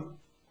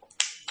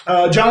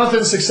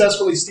Jonathan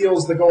successfully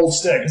steals the gold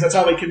stick, because that's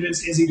how they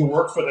convinced Izzy to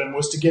work for them,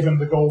 was to give him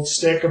the gold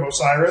stick of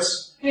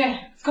Osiris. Yeah,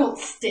 gold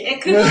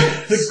stick.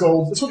 The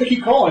gold. That's what they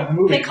keep calling it in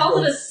the movie. They call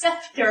it a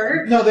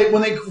scepter. No, they do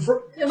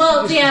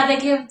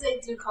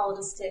call it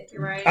a stick.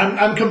 You're right.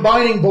 I'm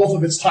combining both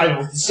of its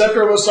titles: the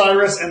scepter of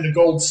Osiris and the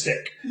gold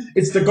stick.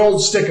 It's the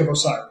gold stick of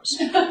Osiris.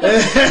 Okay.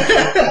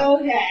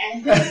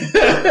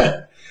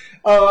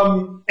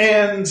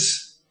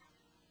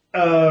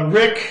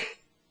 Rick,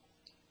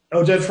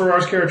 Oded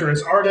Ferrar's character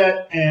is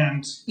Ardette,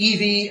 and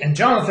Evie and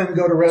Jonathan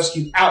go to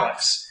rescue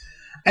Alex.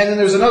 And then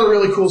there's another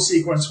really cool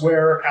sequence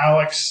where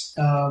Alex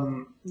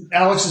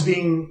is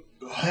being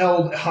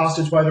held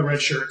hostage by the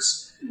red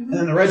shirts. Mm-hmm. And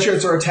then the red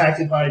shirts are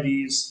attacked by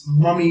these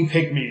mummy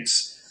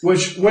pygmies,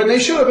 which when they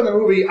showed up in the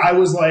movie, I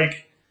was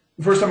like,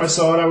 the first time I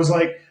saw it, I was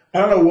like, I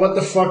don't know what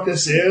the fuck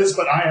this is,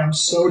 but I am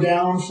so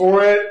down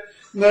for it.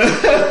 Were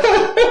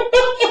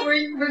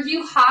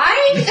you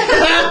high?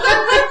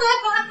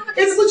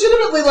 It's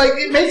legitimately like,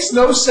 it makes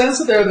no sense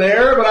that they're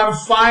there, but I'm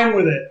fine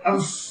with it.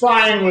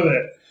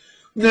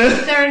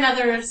 They're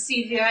another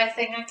CGI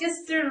thing. I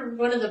guess they're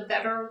one of the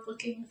better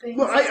looking things.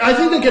 Well, I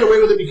think they get away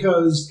with it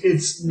because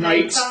it's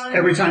night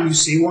every time you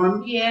see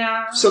one.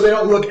 Yeah. So they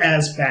don't look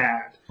as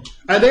bad.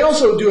 They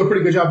also do a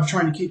pretty good job of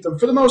trying to keep them,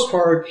 for the most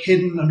part,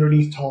 hidden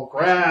underneath tall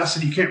grass,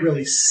 and you can't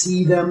really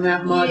see them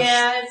that much.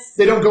 Yeah,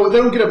 they don't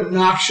get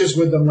obnoxious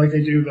with them like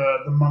they do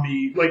the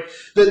mummy. Like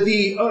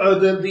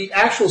the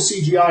actual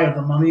CGI of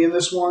the mummy in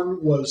this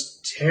one was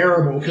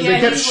terrible because they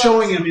kept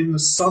showing him in the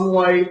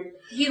sunlight.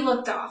 He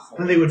looked awful.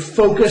 And they would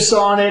focus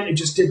on it. It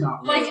just did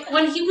not work. Like,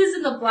 when he was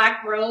in the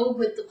black robe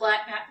with the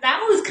black mask,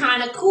 that was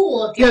kind of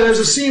cool. Yeah, there's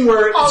a scene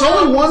where... it's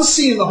only one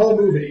scene in the whole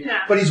movie.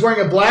 Yeah. But he's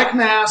wearing a black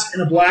mask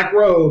and a black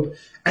robe.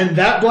 And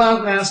that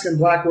black mask and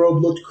black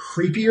robe looked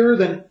creepier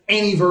than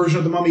any version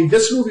of the mummy.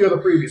 This movie or the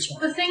previous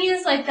one. The thing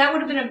is, like, that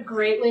would have been a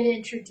great way to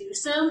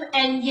introduce him.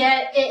 And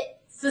yet,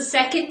 it's the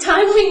second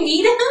time we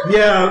meet him.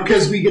 Yeah,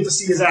 because we get to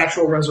see his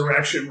actual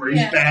resurrection where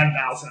he's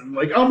bad-mouthing.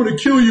 Like, I'm going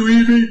to kill you,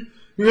 Evie.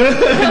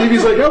 And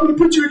Evie's like, I'm going to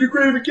put you in your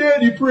grave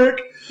again, you prick.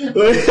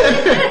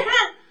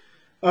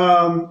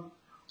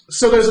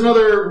 So there's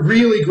another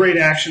really great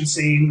action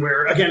scene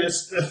where, again,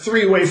 it's a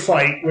three-way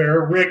fight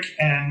where Rick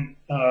and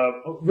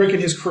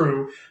his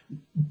crew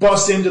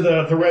bust into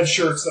the red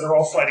shirts that are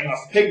all fighting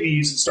off the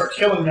pygmies and start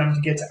killing them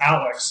to get to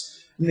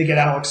Alex. And they get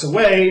Alex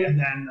away, and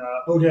then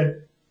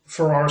Oded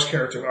Ferrar's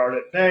character,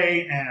 Ardette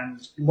Bay, and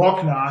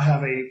Lochna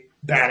have a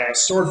badass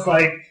sword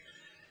fight.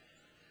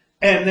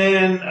 And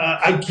then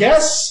I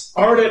guess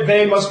Ardette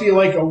Bay must be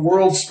like a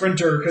world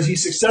sprinter because he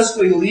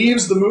successfully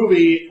leaves the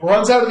movie,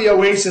 runs out of the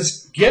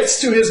oasis,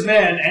 gets to his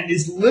men, and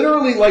is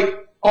literally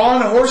like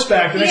on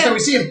horseback the next time we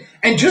see him.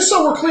 And just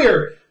so we're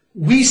clear,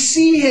 we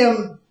see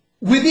him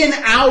within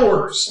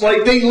hours.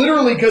 Like, they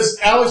literally, because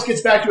Alex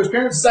gets back to his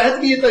parents, says, I have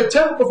to be at the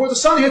temple before the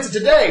sun hits it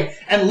today.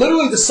 And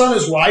literally the sun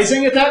is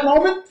rising at that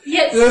moment.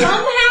 Yet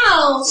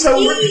somehow,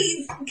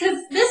 because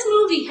this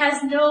movie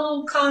has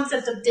no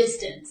concept of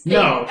distance.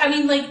 No. I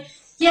mean, like,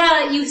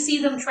 yeah, you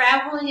see them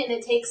traveling and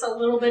it takes a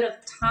little bit of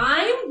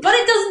time, but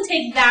it doesn't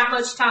take that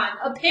much time.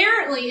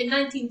 Apparently, in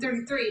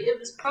 1933, it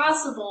was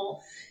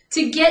possible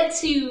to get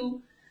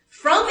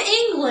from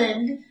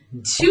England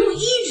to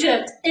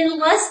Egypt in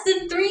less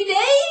than 3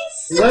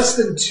 days? Less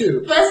than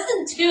 2.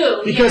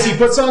 Because he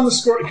puts on the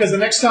score. Because the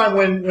next time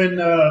when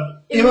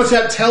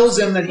Imhotep tells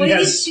him that he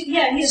has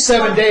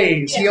 7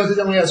 days, he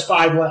only has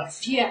 5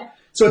 left. Yeah.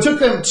 So it took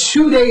them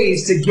 2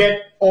 days to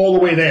get all the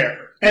way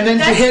there. And then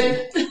to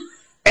hit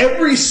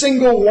every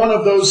single one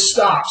of those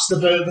stops that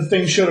the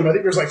thing showed them. I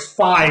think there's like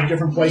 5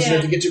 different places they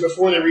have to get to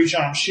before they reach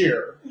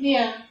Amshir.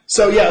 Yeah.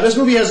 So yeah, this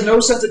movie has no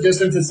sense of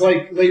distance. It's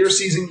like later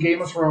season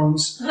Game of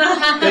Thrones.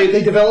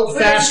 They developed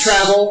fast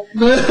travel.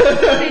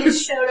 They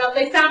just showed up.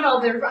 They found all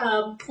their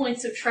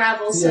points of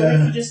travel, so they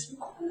could just...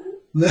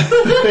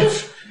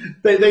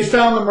 they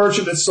found the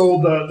merchant that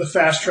sold the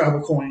fast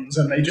travel coins,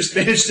 and they just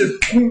managed to...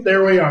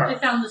 There we are. They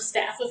found the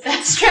staff of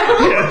fast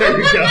travel. Yeah,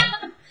 there you go.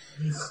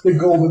 The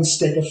golden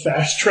stick of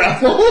fast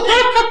travel.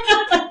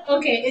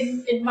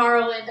 Okay, in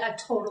Morrowind, I'm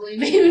totally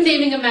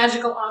naming a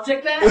magical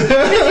object that.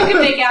 Because you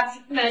can make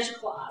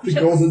magical objects.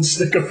 The golden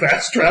stick of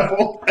fast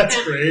travel.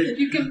 That's great.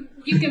 You can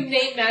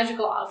name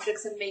magical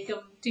objects and make them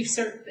do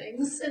certain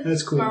things.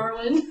 That's cool.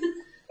 Morrowind.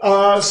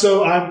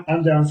 So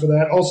I'm down for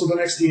that. Also, the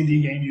next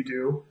D&D game you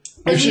do,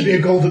 there should be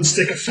a golden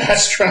stick of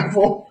fast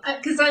travel.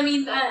 Because I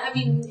mean,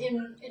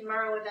 in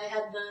Morrowind, I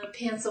had the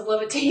pants of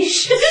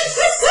levitation.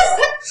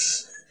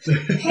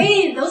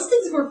 Hey, those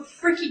things were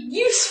freaking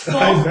useful.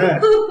 I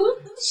bet.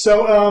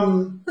 So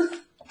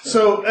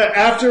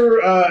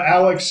after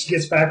Alex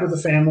gets back with the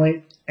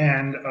family,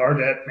 and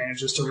Ardette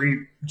manages to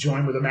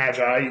rejoin with the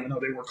Magi, even though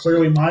they were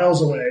clearly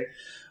miles away.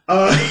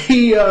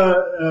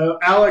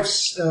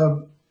 Alex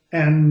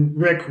and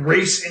Rick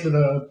race into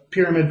the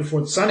pyramid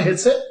before the sun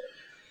hits it.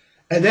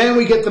 And then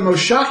we get the most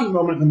shocking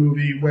moment in the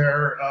movie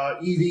where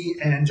Evie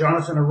and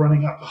Jonathan are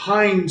running up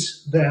behind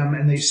them,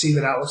 and they see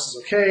that Alex is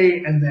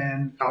okay, and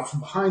then out from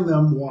behind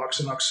them walks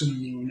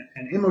Anck-su-namun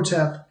and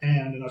Imhotep,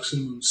 and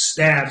Anck-su-namun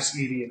stabs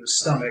Evie in the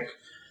stomach.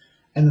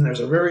 And then there's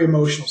a very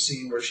emotional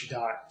scene where she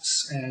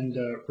dies, and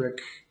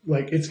Rick,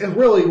 it's a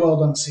really well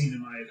done scene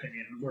in my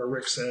opinion, where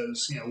Rick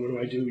says, what do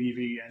I do,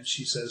 Evie? And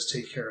she says,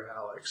 take care of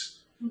Alex.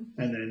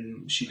 And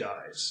then she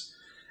dies.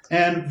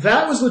 And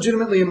that was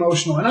legitimately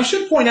emotional. And I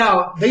should point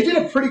out, they did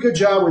a pretty good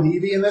job with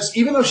Evie in this.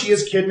 Even though she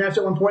is kidnapped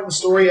at one point in the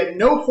story, at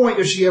no point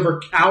does she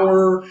ever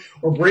cower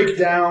or break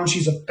down.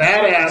 She's a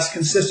badass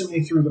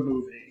consistently through the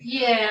movie.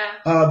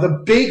 Yeah.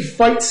 The big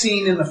fight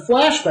scene in the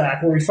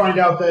flashback, where we find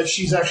out that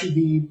she's actually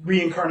the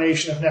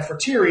reincarnation of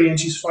Nefertiti, and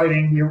she's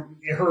fighting,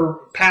 her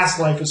past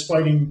life is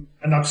fighting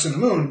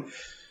Anck-su-namun.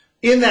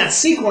 In that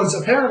sequence,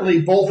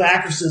 apparently both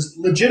actresses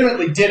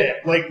legitimately did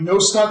it. No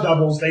stunt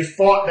doubles. They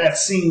fought that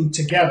scene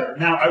together.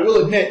 Now, I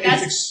will admit...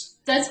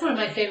 That's one of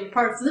my favorite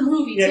parts of the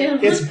movie, too.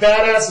 It's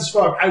badass as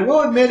fuck. I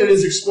will admit it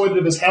is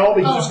exploitative as hell,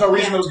 because there's no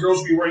reason those girls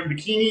should be wearing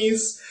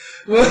bikinis.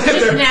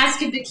 Just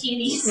masking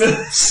bikinis.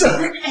 So,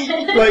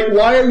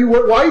 why are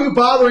you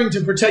bothering to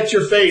protect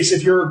your face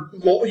if you're,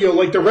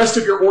 the rest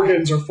of your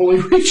organs are fully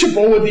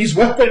reachable with these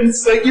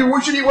weapons?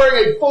 You should be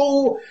wearing a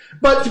full.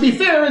 But to be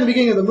fair, in the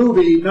beginning of the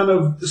movie, none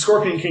of the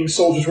Scorpion King's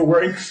soldiers were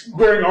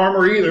wearing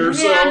armor either.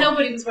 Yeah, so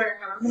nobody was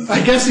wearing armor.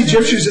 I guess the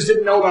Egyptians just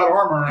didn't know about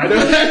armor.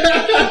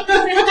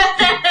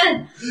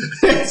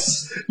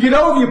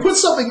 If you put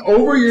something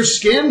over your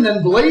skin,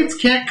 then blades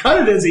can't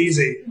cut it as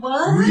easy.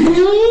 What?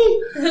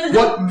 Really?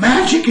 What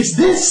magic is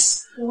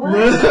this? What?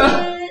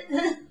 I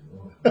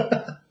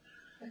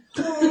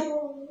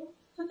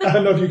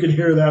don't know if you can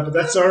hear that, but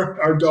that's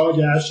our dog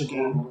Ash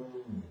again.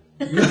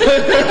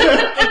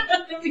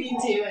 Me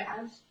too,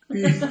 Ash.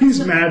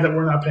 He's mad that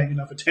we're not paying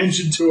enough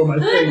attention to him, I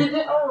think.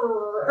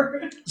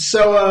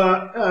 So,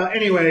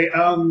 anyway,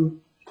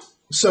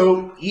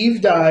 so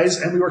Eve dies,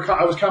 and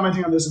I was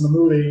commenting on this in the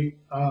movie.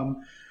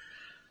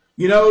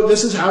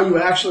 This is how you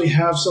actually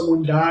have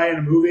someone die in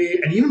a movie,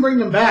 and even bring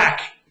them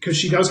back, because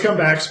she does come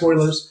back,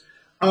 spoilers.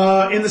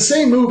 In the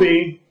same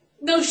movie...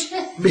 No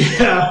shit.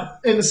 Yeah,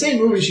 in the same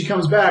movie she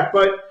comes back,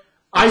 but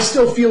I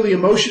still feel the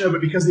emotion of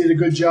it because they did a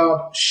good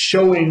job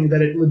showing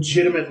that it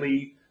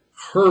legitimately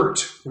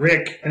hurt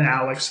Rick and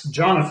Alex and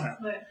Jonathan.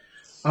 Right.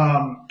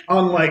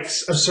 Unlike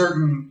a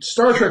certain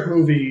Star Trek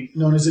movie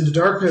known as Into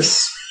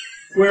Darkness,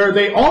 where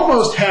they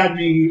almost had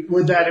me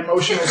with that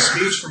emotional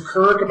speech from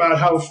Kirk about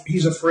how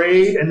he's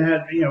afraid, and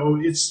that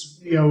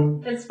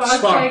And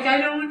Spock's like, I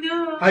don't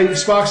know.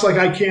 Spock's like,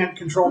 I can't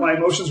control my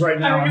emotions right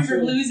now. I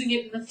remember losing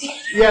it in the theater.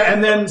 Yeah,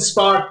 and then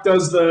Spock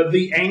does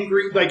the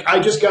angry, I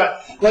just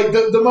got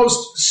the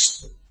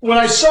most. When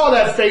I saw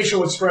that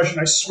facial expression,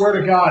 I swear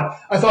to God,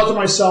 I thought to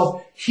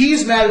myself,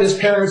 he's mad at his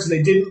parents because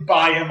they didn't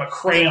buy him a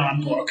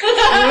crayon book.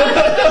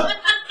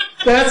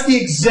 That's the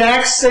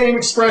exact same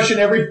expression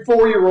every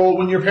 4-year-old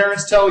when your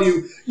parents tell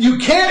you, you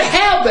can't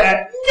have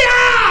that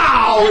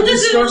now! With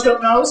his stretched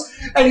up nose.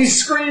 And he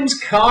screams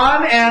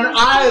con, and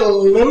I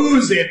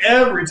lose it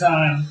every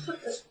time.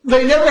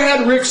 They never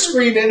had Rick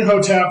scream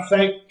Imhotep,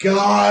 thank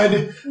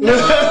God.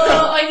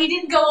 No, he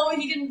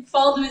didn't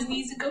fall to his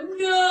knees and go,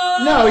 no!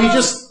 No, he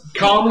just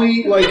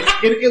calmly,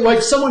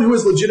 like someone who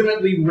is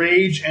legitimately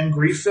rage and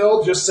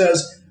grief-filled, just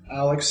says,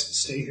 Alex,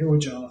 stay here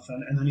with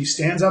Jonathan. And then he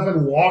stands up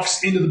and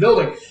walks into the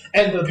building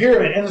and the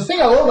pyramid. And the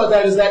thing I love about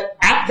that is that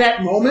at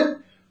that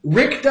moment,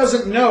 Rick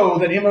doesn't know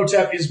that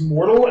Imhotep is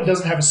mortal and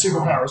doesn't have his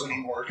superpowers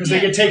anymore because they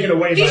get taken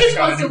away by He just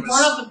God. wants to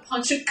run up and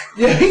punch a god.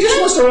 Yeah, he just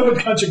wants to run up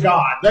and punch a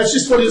god. That's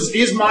just what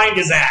his mind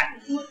is at.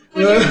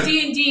 When you're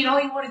D&D and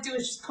all you want to do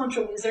is just punch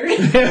a wizard.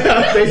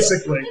 Yeah,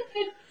 basically.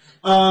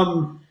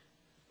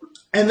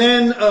 And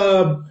then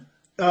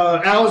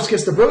Alex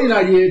gets the brilliant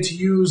idea to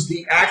use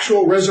the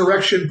actual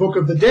Resurrection Book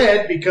of the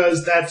Dead,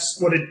 because that's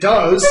what it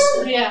does,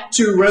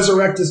 to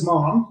resurrect his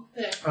mom,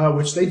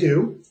 which they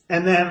do.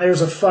 And then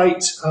there's a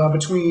fight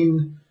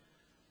between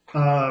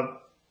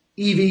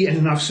Evie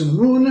and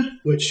Anck-su-namun,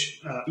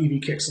 which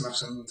Evie kicks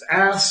Anck-su-namun's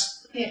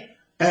ass. Yeah.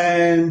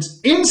 And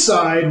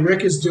inside,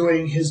 Rick is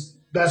doing his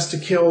best to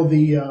kill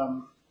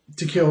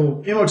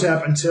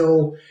Imhotep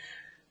until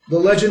the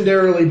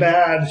legendarily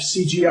bad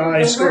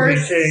CGI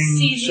Scorpion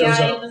King shows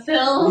up. In the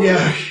film.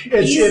 Yeah,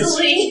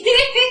 easily.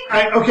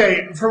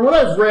 Okay, from what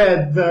I've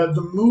read,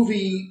 the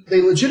movie,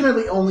 they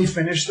legitimately only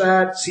finished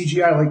that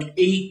CGI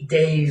 8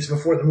 days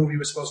before the movie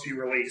was supposed to be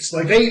released.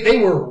 They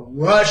were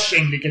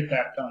rushing to get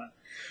that done.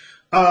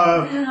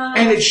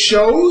 And it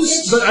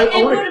shows, but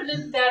it would have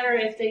been better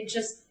if they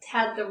just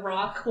had The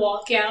Rock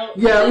walk out.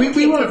 Yeah,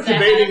 we were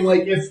debating,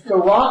 if The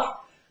Rock...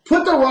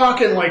 Put The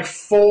Rock in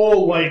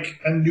full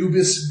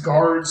Anubis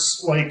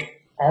guards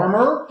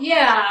armor.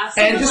 Yeah.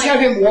 And just have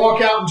him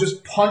walk out and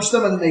just punch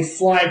them and then they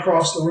fly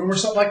across the room or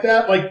something like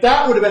that. Like,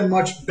 that would have been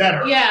much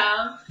better.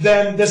 Yeah.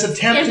 Than this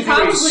attempt to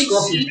do a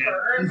Scorpion cheaper.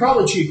 Man. And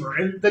probably cheaper.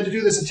 And than to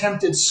do this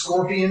attempted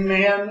Scorpion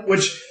Man,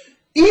 which...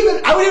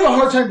 Even I would have a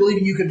hard time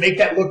believing you could make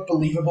that look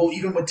believable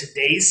even with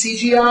today's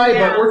CGI,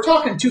 but we're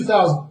talking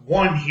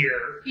 2001 here.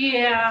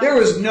 Yeah. There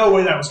was no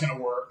way that was going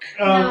to work.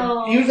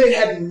 No. Even if they'd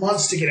had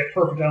months to get it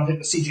perfect, I don't think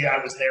the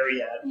CGI was there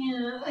yet.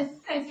 Yeah,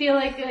 I feel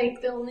like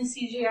the only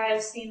CGI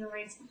I've seen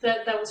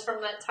that was from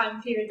that time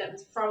period that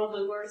was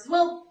probably worse.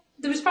 Well,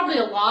 there was probably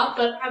a lot,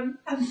 but I'm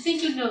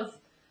thinking of,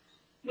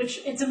 which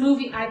it's a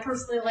movie I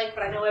personally like,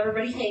 but I know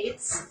everybody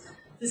hates.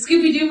 The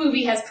Scooby-Doo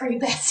movie has pretty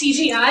bad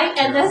CGI,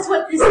 and that's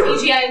what this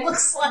CGI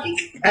looks like.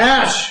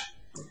 Ash!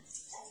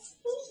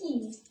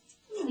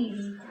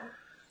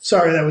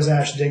 Sorry, that was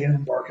Ash digging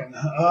and barking.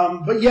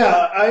 But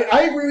yeah,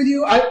 I agree with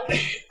you.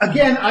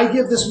 I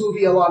give this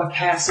movie a lot of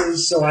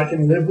passes so I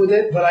can live with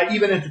it, but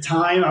even at the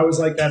time, I was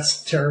like,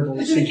 that's terrible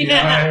CGI.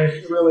 Yeah.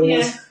 It really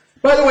is.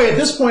 By the way, at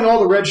this point, all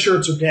the red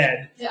shirts are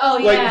dead. Oh,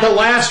 yeah. Like, the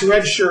last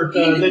red shirt,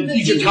 the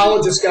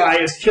Egyptologist guy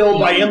is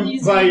killed by the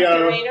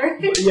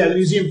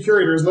museum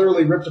curator is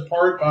literally ripped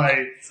apart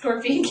by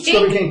Scorpion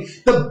King.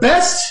 The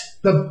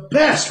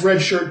best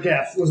red shirt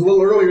death was a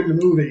little earlier in the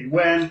movie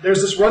when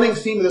there's this running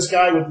theme of this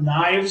guy with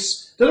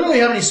knives. Doesn't really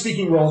have any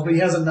speaking roles, but he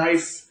has a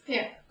knife.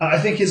 Yeah. I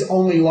think his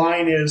only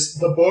line is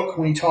the book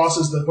when he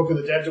tosses the Book of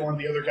the Dead to one of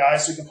the other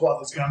guys so he can pull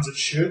out his guns and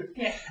shoot.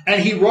 Yeah.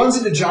 And he runs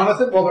into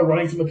Jonathan while they're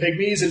running from the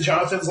pygmies, and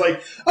Jonathan's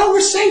like, "Oh, we're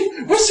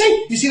safe! We're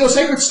safe! You see those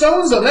sacred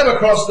stones? They'll never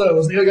cross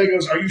those." And the other guy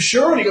goes, "Are you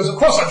sure?" And he goes, "Of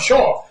course I'm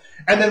sure."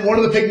 And then one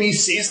of the pygmies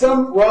sees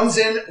them, runs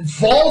in,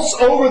 vaults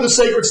over the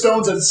sacred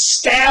stones, and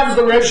stabs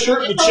the red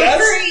shirt in the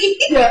chest.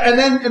 Yeah, and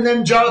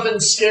then Jonathan,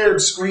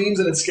 scared, screams,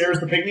 and it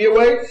scares the pygmy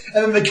away.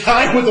 And then the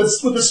guy with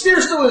the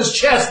spear still in his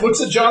chest looks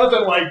at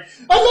Jonathan like,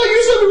 "I thought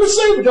you said we were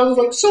safe." And Jonathan's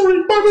like,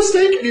 "Sorry, my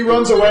mistake," and he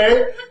runs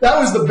away. That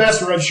was the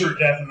best red shirt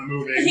death in the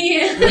movie.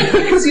 Yeah.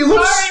 Because he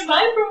looks, sorry,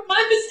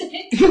 my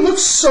mistake. He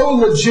looks so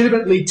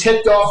legitimately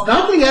ticked off.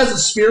 Not that he has a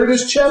spear in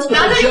his chest, but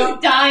not that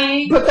he's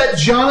dying. But that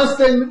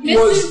Jonathan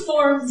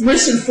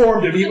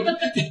misinformed him.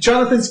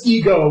 Jonathan's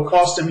ego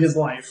cost him his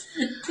life.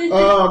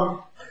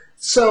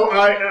 So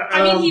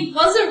I mean, he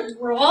wasn't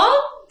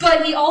wrong,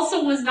 but he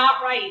also was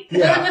not right.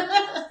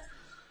 Yeah.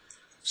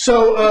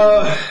 So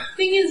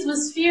thing is with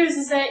spears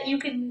is that you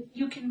can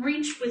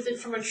reach with it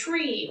from a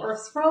tree or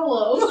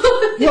throw them.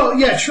 Well,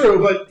 yeah, true,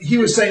 but he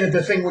was saying that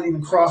the thing wouldn't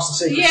even cross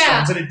the sacred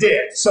stones, and it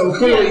did. So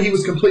clearly he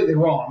was completely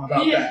wrong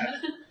about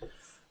that.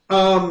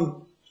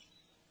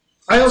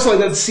 I also like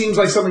that. It seems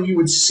like something you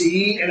would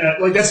see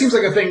that seems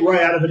like a thing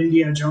right out of an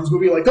Indiana Jones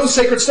movie. Like, those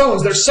sacred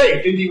stones, they're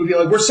safe. Indy would be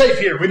like, "We're safe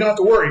here. We don't have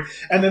to worry."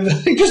 And then the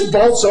thing just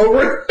vaults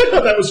over it.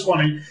 That was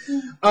funny.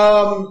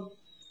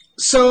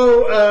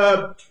 So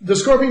the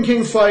Scorpion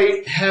King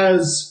fight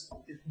has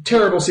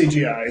terrible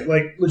CGI,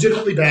 like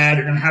legitimately bad.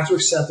 You're going to have to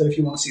accept it if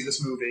you want to see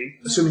this movie,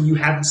 assuming you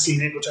haven't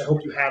seen it, which I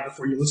hope you have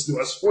before you listen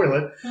to us spoil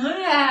it.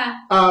 Yeah.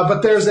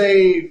 But there's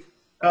the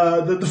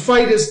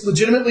fight is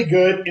legitimately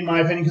good, in my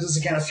opinion, because it's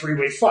again a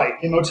three-way fight.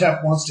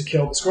 Imhotep wants to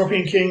kill the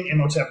Scorpion King.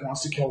 Imhotep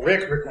wants to kill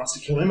Rick. Rick wants to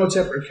kill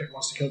Imhotep. Rick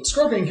wants to kill the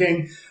Scorpion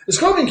King. The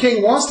Scorpion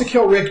King wants to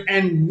kill Rick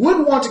and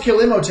would want to kill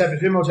Imhotep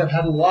if Imhotep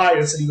had lied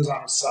and said he was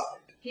on his side.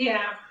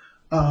 Yeah.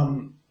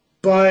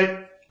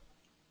 But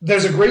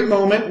there's a great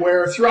moment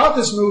where throughout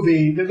this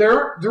movie,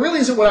 there really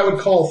isn't what I would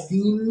call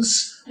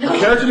themes or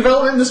character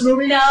development in this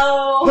movie.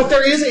 No. But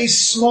there is a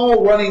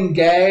small running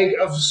gag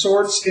of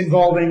sorts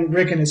involving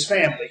Rick and his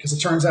family, because it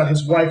turns out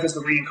his wife is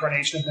the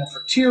reincarnation of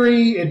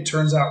Nefertiti. It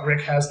turns out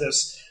Rick has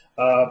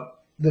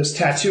this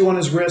tattoo on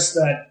his wrist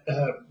that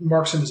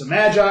marks him as a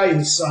magi.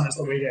 His son is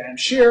the way to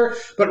Amshir.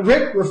 But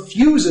Rick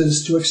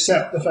refuses to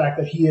accept the fact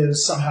that he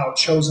is somehow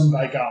chosen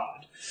by God.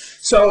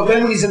 So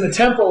then when he's in the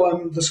temple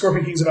and the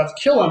Scorpion King's about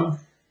to kill him,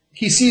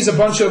 he sees a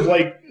bunch of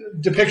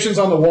depictions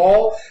on the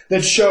wall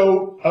that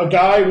show a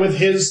guy with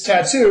his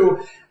tattoo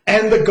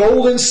and the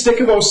golden stick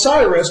of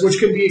Osiris, which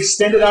can be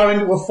extended out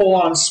into a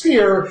full-on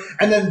spear,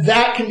 and then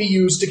that can be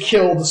used to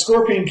kill the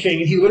Scorpion King.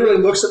 And he literally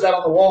looks at that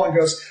on the wall and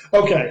goes,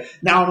 "Okay,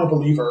 now I'm a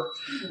believer."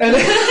 And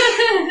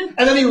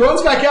then he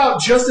runs back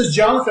out just as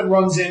Jonathan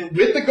runs in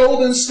with the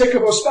golden stick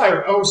of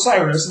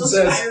Osiris and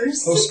says,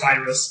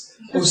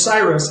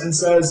 Osiris, and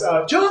says,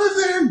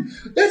 "Jonathan,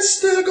 it's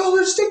the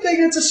golden stick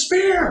thing. It's a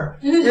spear."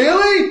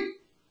 Really?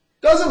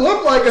 Doesn't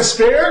look like a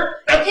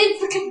spear.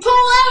 It can pull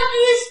out into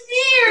a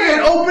spear.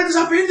 It opens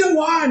up into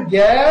one.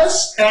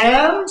 Yes,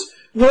 and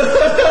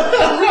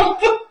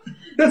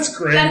that's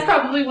great. That's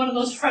probably one of the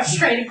most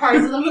frustrating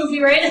parts of the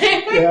movie, right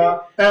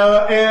there.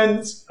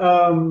 Yeah,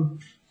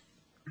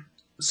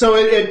 so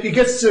it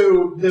gets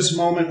to this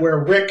moment where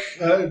Rick.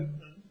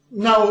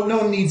 No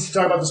one needs to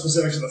talk about the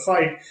specifics of the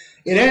fight.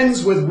 It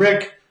ends with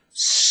Rick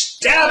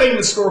stabbing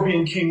the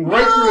Scorpion King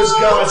right through his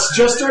guts,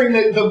 just during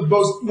one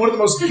of the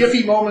most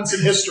gifty moments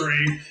in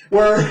history,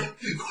 where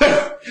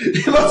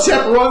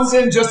Imhotep runs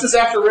in just as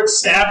after Rick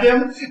stabbed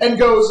him and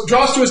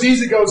draws to his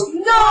knees and goes,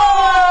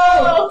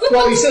 "No!"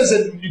 Well, he says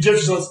in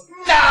Egyptian,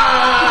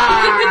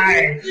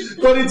 Die!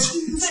 But it's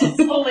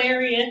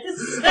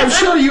hilarious. I'm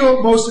sure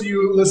most of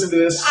you listen to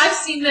this. I've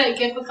seen that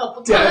GIF a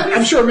couple times. Yeah,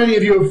 I'm sure many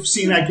of you have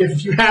seen that GIF.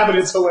 If you haven't,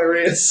 it's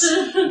hilarious.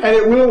 And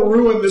it will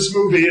ruin this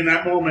movie in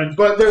that moment.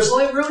 But there's...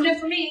 Well, it ruined it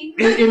for me.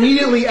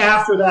 Immediately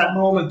after that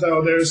moment,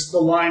 though, there's the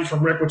line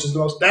from Rick, which is the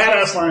most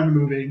badass line in the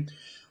movie,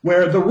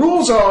 where the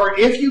rules are,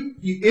 if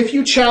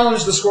you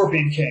challenge the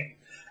Scorpion King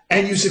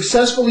and you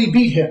successfully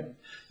beat him,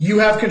 you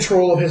have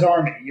control of his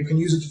army. You can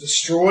use it to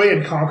destroy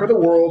and conquer the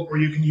world, or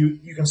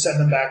you can send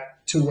them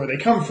back to where they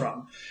come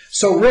from.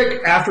 So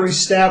Rick, after he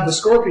stabbed the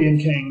Scorpion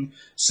King,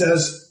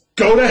 says,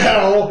 "Go to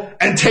hell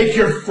and take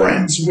your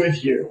friends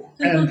with you."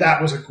 And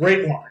that was a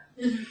great line.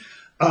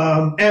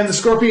 And the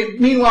Scorpion,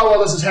 meanwhile, while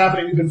this is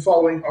happening, we've been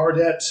following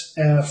Ardet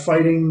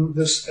fighting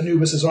this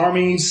Anubis'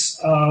 armies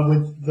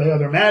with the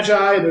other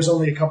Magi. There's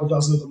only a couple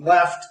dozen of them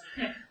left,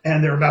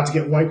 and they're about to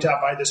get wiped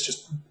out by this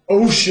just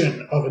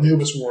ocean of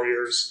Anubis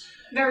warriors.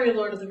 Very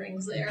Lord of the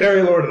Rings there.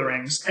 Very Lord of the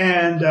Rings.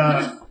 And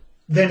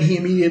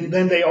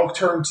then they all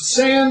turn to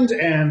sand,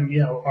 and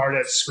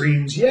Ardet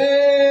screams,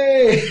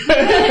 "Yay! We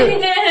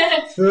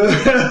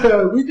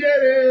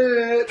did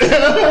it!"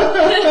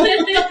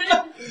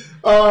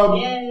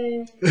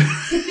 Yay.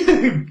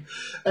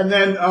 And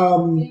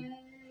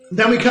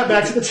then we cut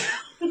back to the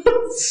temple.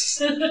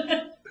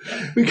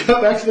 We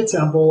cut back to the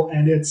temple,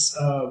 and it's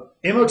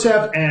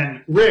Imhotep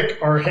and Rick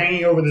are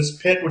hanging over this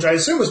pit, which I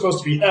assume is supposed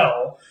to be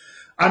hell.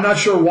 I'm not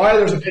sure why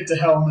there's a pit to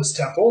hell in this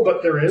temple,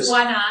 but there is.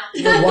 Why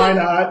not? Why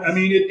not? I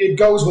mean, it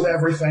goes with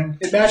everything.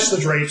 It matches the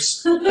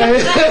drapes. You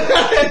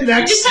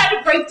just had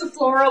to break the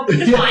floor open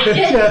to find it.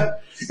 Yeah.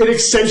 It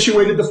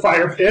accentuated the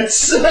fire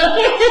pits.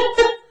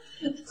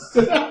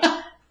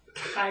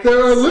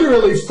 There are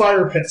literally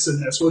fire pits in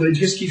this where they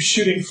just keep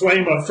shooting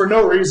flame up for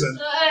no reason.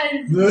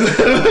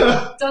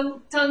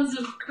 Tons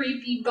of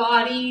creepy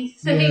body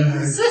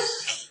things.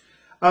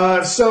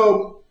 Yeah.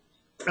 So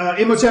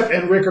Imhotep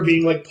and Rick are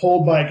being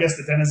pulled by, I guess,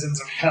 the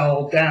denizens of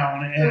hell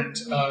down, and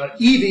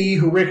Evie,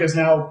 who Rick has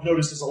now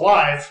noticed is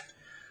alive,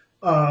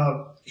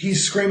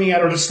 he's screaming at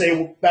her to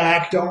stay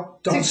back,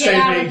 don't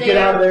save me, get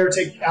out of there,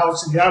 take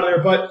Alex and get out of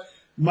there. But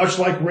much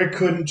like Rick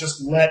couldn't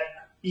just let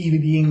Evie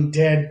being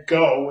dead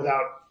go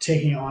without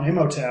taking on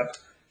Imhotep,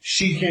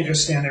 she can't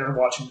just stand there and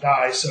watch him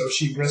die, so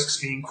she risks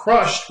being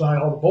crushed by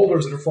all the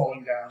boulders that are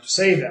falling down to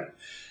save him.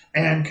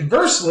 And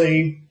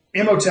conversely,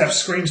 Imhotep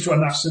screams to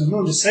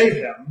Anck-su-namun to save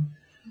him,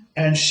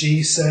 and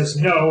she says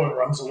no and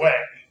runs away.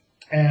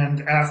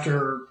 And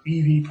after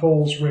Evie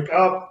pulls Rick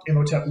up,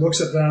 Imhotep looks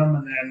at them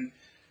and then,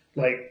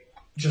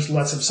 just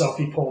lets himself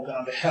be pulled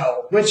down to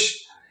hell,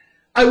 which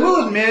I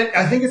will admit,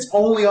 I think it's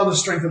only on the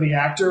strength of the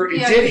actor. It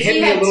did hit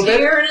me a little bit.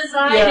 Tear in his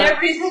eye and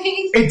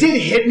everything. It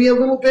did hit me a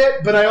little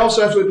bit, but I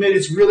also have to admit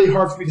it's really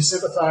hard for me to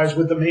sympathize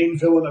with the main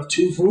villain of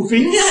Two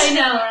Foofies. Yeah, I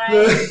know,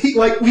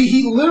 right?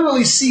 We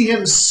literally see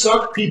him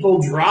suck people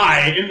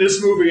dry in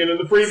this movie and in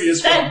the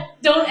previous film.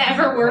 Don't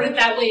ever word it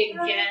that way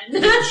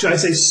again. Should I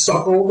say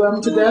suckle them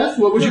to death?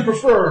 What would you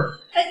prefer?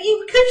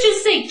 You could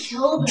just say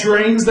kill them.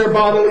 Drains their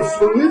bodily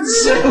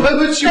fluids? That's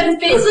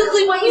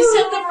basically what you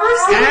said the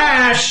first time.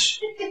 Ash!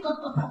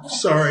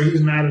 Sorry,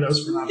 he's mad at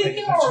us for not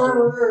paying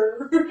attention.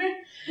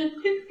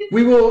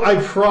 I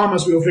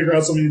promise we will figure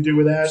out something to do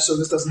with Ash so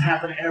this doesn't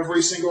happen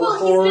every single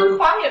record. He's been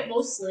quiet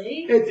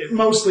mostly. It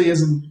mostly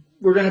isn't.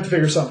 We're going to have to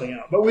figure something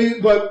out.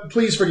 But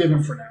please forgive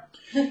him for now.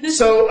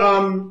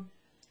 So,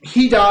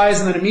 he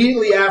dies, and then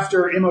immediately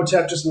after,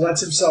 Imhotep just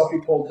lets himself be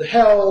pulled to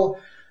hell.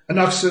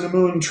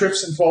 Anck-su-namun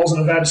trips and falls in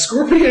a vat of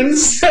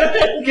scorpions.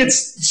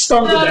 Gets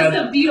stung to death. It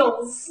was the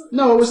beetles.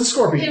 No, it was the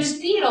scorpions. It was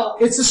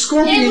beetles. It's the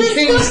Scorpion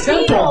King's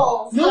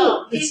temple.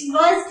 No,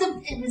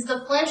 it was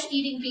the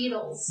flesh-eating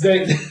beetles.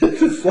 The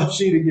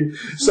flesh-eating.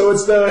 So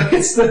it's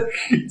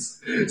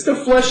the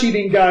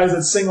flesh-eating guys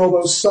that sing all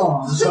those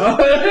songs. Huh?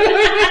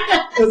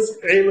 Those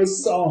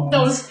famous songs.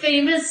 Those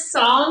famous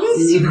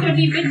songs. You couldn't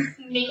even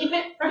name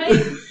it,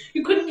 right?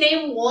 You couldn't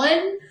name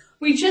one.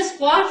 We just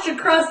watched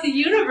Across the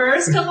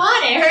Universe. Come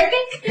on, Eric.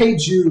 Hey,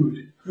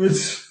 Jude.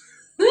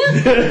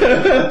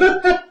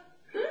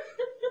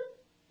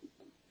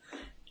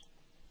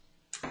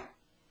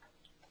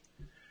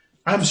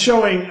 I'm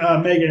showing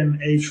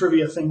Megan a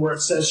trivia thing where it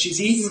says she's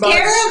eaten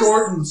by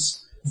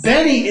scorpions.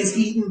 Benny is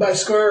eaten by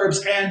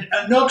scarabs, and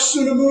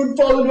Anck-su-namun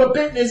falls into a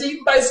pit and is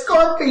eaten by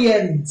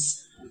scorpions.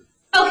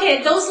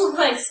 Okay, those look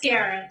like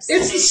scarabs.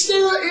 It's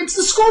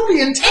the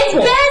Scorpion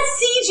Temple. It's bad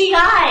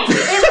CGI.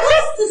 It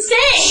looks the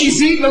same.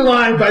 She's eaten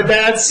alive by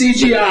bad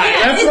CGI. Yeah,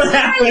 that's what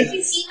happened.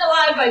 She's eaten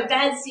alive by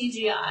bad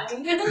CGI.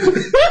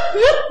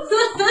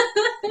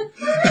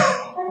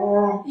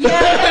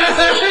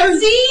 Yeah,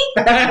 see?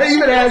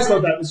 Even Ash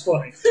thought that was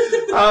funny.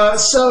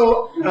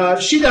 So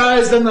she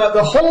dies. Then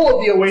the whole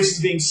of the oasis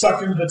is being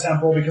sucked into the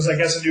temple because I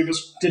guess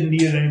Anubis didn't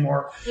need it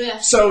anymore. Yeah.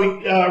 So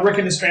Rick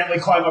and his family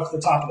climb up to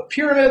the top of the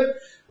pyramid.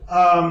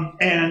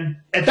 And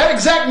at that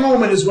exact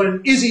moment is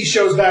when Izzy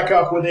shows back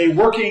up with a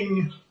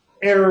working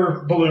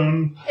air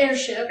balloon.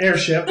 Airship.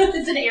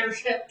 It's an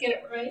airship, get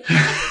it right.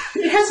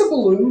 It has a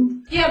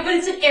balloon. Yeah, but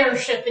it's an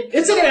airship.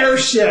 It's an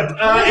airship.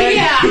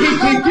 I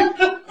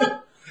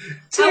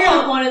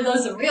want one of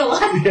those in real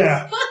life.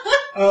 Yeah.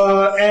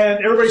 And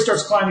everybody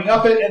starts climbing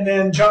up it, and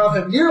then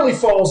Jonathan nearly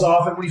falls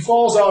off, and when he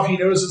falls off, he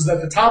notices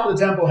that the top of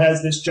the temple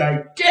has this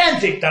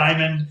gigantic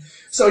diamond.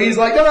 So he's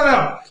like,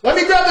 no, let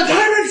me grab the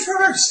diamond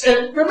first!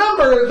 And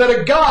remember that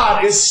a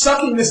god is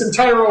sucking this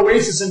entire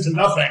oasis into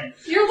nothing.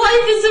 Your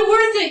life isn't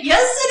worth it!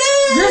 Yes, it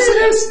is! Yes,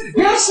 it is!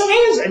 Yes, it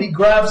is! And he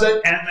grabs it,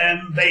 and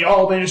then they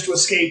all manage to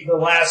escape the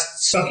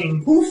last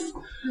sucking poof.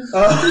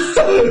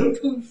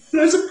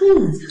 There's a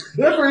poof.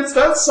 Whenever it's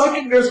not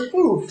sucking, there's a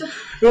poof.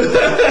 Is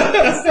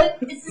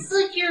this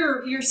like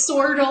your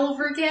sword all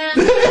over again?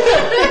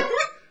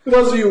 For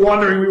those of you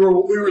wondering, we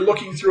were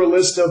looking through a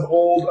list of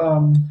old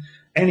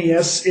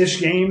NES-ish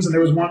games, and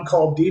there was one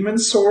called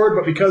Demon's Sword,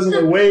 but because of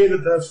the way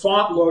that the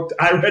font looked,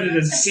 I read it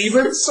as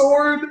Seaman's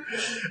Sword,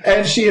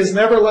 and she has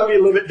never let me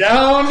live it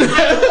down. And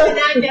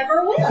I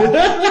never will.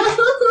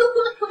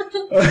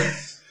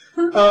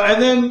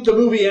 And then the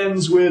movie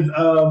ends with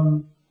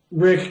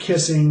Rick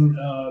kissing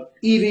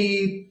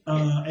Evie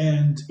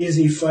and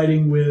Izzy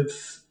fighting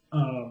with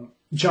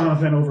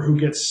Jonathan over who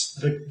gets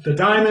the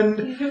diamond.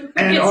 Who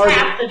gets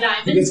half the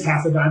diamond. Who gets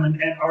half the diamond.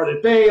 And Art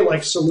at Bay,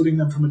 like, saluting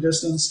them from a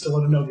distance to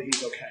let them know that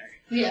he's okay.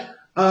 Yeah.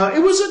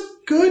 It was a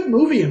good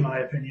movie, in my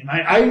opinion.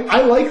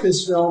 I like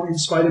this film in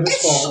spite of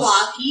its faults.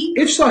 Schlocky.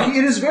 It's schlocky.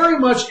 It is very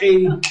much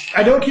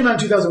I know it came out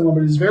in 2001,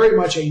 but it is very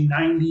much a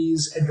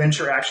 90s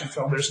adventure action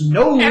film. There's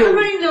no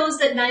Everybody knows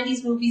that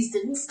 90s movies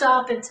didn't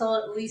stop until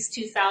at least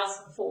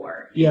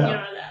 2004. Yeah. You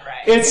know that,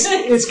 right?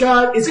 It's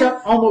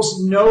got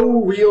almost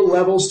no real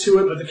levels to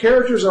it, but the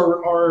characters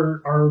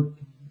are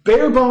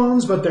bare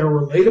bones, but they're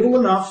relatable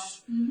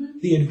enough. Mm-hmm.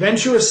 The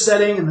adventurous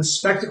setting and the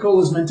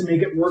spectacle is meant to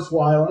make it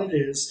worthwhile, and it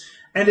is.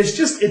 And it's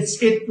just,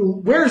 it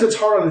wears its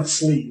heart on its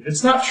sleeve.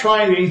 It's not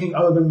trying to be anything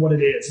other than what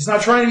it is. It's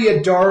not trying to be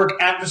a dark,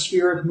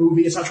 atmospheric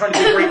movie. It's not trying to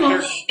be a great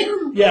character.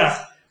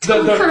 Yeah.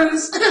 Tom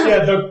Cruise.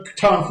 The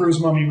Tom Cruise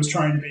Mummy was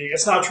trying to be.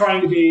 It's not trying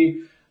to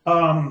be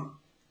a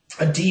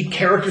deep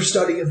character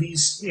study of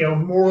these,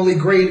 morally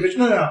great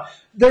individuals. No.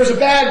 There's a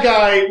bad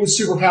guy with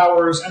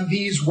superpowers, and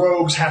these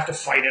rogues have to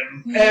fight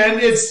him. Mm-hmm.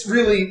 And it's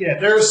really,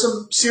 there are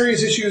some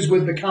serious issues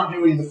with the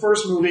continuity of the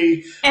first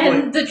movie.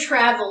 And the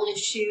travel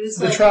issues.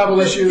 The travel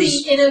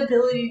issues. The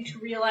inability to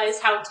realize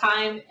how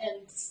time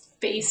and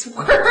space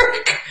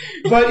work.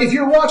 But if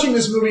you're watching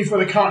this movie for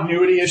the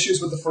continuity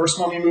issues with the first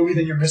Mummy movie,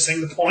 then you're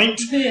missing the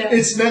point. Yeah.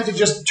 It's meant to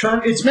just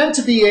it's meant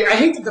to be, I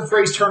hate the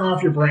phrase turn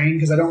off your brain,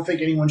 because I don't think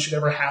anyone should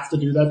ever have to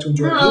do that to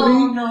enjoy a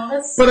movie.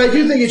 No, but I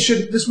do think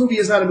this movie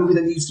is not a movie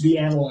that needs to be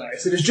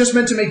analyzed. It is just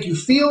meant to make you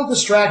feel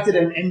distracted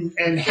and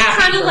happy. It's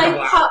kind of like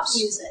pop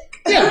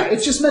music. Yeah,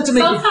 it's just meant to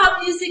make Some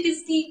pop music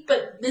is deep,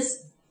 but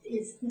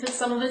but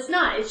some of it's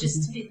not. It's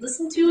just to be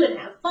listened to and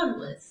have fun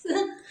with.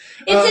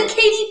 It's a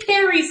Katy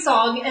Perry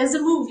song as a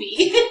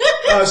movie.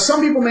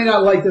 Some people may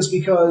not like this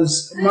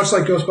because, much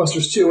like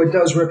Ghostbusters 2, it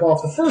does rip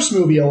off the first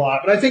movie a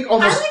lot. But I think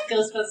almost... I like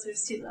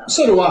Ghostbusters 2, though.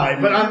 So do I,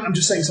 but I'm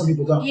just saying some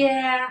people don't.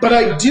 Yeah. But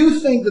I do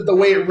think that the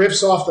way it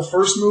rips off the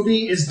first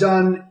movie is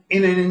done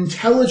in an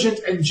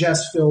intelligent and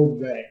jest-filled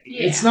way.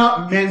 Yeah. It's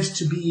not meant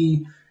to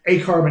be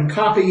a carbon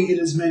copy. It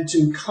is meant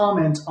to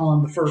comment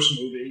on the first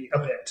movie a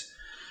bit.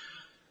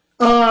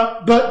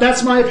 But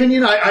that's my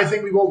opinion. I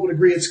think we both would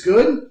agree it's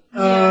good.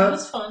 Yeah, it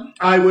was fun.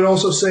 I would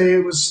also say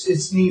it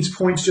needs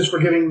points just for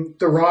giving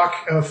The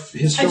Rock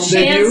his film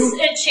debut.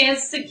 A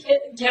chance to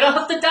get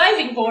off the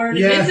diving board and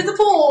get to the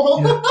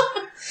pool. Yeah.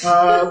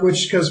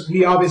 Because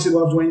we obviously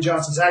love Dwayne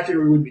Johnson's acting,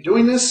 or we wouldn't be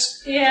doing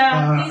this.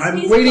 Yeah.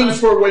 I'm waiting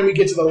for when we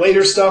get to the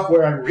later stuff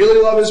where I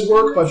really love his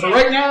work, but for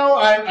right now,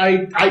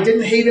 I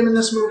didn't hate him in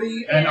this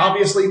movie, and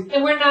obviously...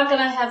 And we're not going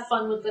to have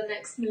fun with the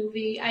next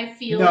movie. I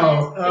feel it in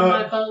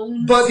my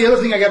bones. But the other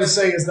thing I got to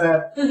say is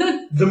that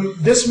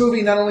this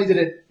movie, not only did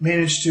it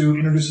manage to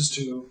introduce us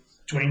to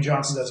Dwayne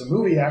Johnson as a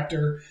movie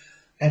actor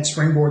and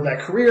springboard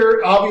that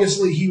career,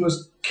 obviously he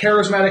was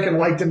charismatic and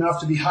liked enough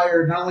to be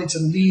hired not only to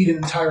lead an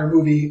entire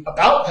movie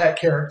about that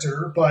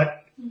character,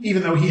 but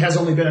even though he has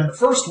only been in the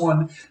first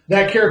one,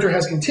 that character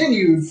has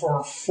continued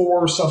for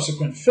 4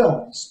 subsequent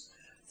films.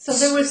 So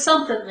there was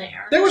something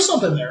there. There was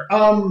something there.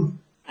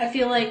 I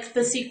feel like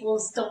the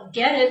sequels don't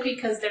get it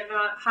because they're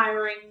not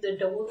hiring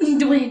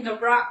Dwayne The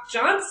Rock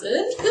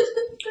Johnson.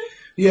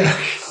 Yeah.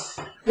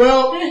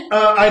 Well,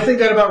 I think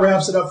that about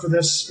wraps it up for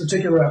this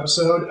particular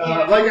episode.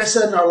 Like I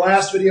said in our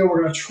last video,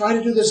 we're going to try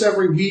to do this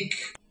every week.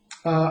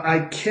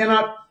 I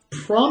cannot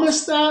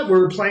promise that.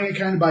 We're playing it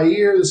kind of by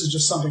ear. This is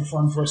just something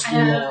fun for us to do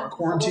while we're on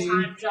quarantine.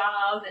 Full-time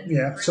job.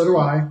 Yeah, so do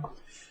I.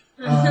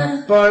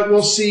 But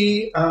we'll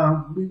see.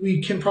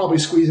 We can probably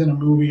squeeze in a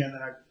movie and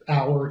then an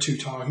hour or two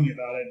talking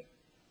about it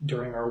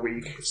during our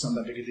week. It's not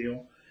that big a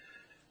deal.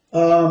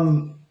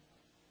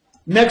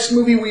 Next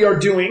movie we are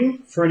doing,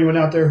 for anyone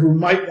out there who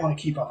might want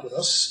to keep up with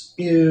us,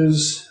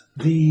 is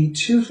the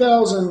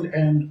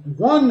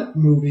 2001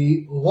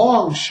 movie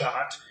Long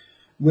Shot,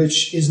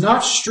 which is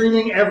not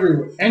streaming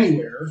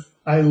anywhere,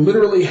 I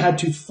literally had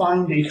to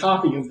find a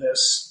copy of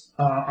this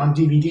on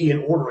DVD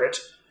and order it.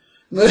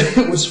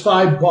 It was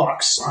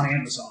 $5 on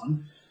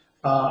Amazon.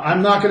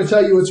 I'm not going to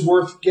tell you it's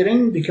worth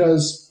getting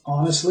because,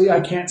 honestly,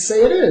 I can't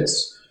say it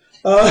is.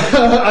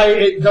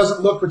 It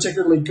doesn't look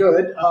particularly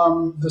good.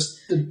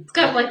 It's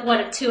got like what,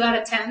 a 2 out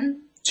of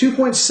 10?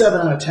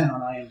 2.7 out of 10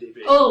 on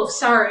IMDb. Oh,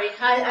 sorry.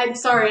 I'm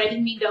sorry. I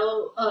didn't mean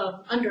to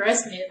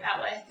underestimate it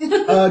that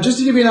way. Just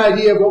to give you an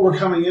idea of what we're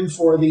coming in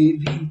for, the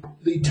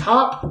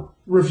top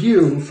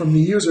review from the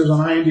users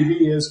on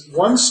IMDb is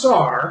 1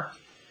 star,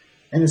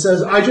 and it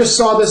says, "I just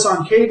saw this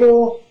on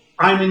cable.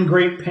 I'm in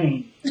great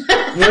pain."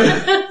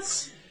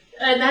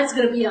 And that's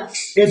going to be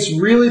us. It's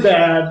really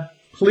bad.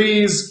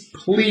 Please,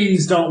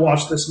 please don't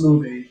watch this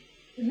movie.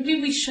 Maybe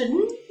we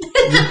shouldn't?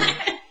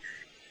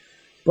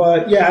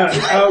 But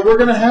yeah, we're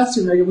going to have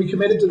to, Megan. We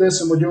committed to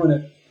this and we're doing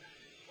it.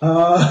 He's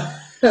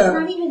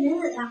not even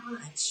in it that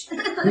much.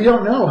 We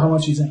don't know how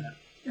much he's in it.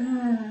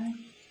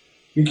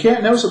 You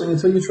can't know something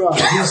until you try.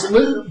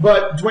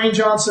 But Dwayne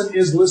Johnson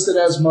is listed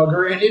as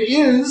Mugger, and it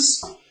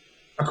is,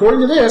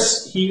 according to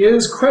this, he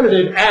is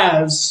credited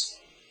as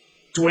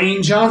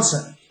Dwayne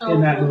Johnson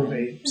in that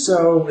movie.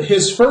 So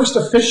his first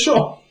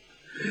official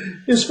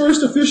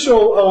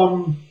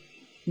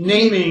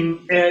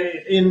naming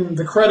in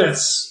the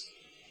credits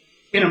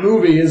in a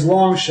movie is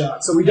long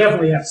shot. So we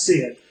definitely have to see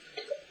it.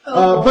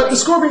 But the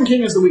Scorpion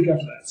King is the week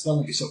after that, so that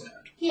won't be so bad.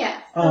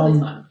 Yeah, that'll be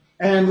fun.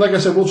 And like I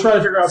said, we'll try to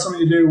figure out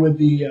something to do with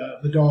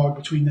the dog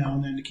between now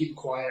and then to keep him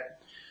quiet.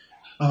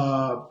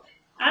 I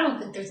don't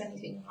think there's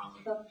anything wrong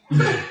with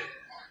them.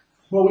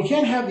 Well, we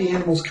can't have the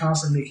animals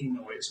constantly making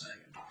noise, Megan.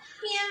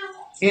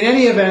 Yeah. In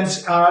any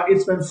event,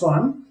 it's been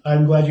fun.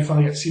 I'm glad you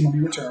finally got to see Mummy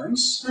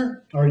Returns.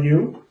 Are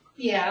you?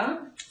 Yeah.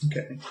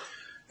 Okay.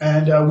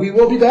 And we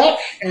will be back,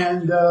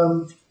 and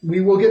we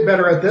will get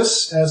better at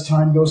this as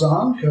time goes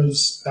on,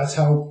 because that's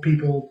how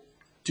people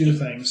do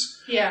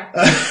things. Yeah.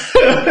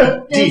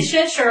 Deep.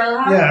 Shit,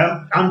 Sherlock.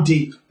 Yeah, I'm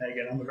deep,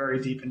 Megan. I'm a very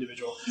deep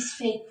individual. He's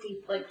fake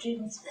deep, like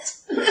Jaden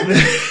Smith.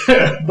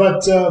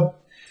 But to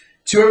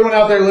everyone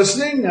out there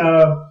listening,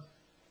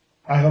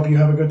 I hope you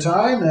have a good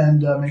time,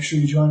 and make sure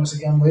you join us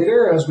again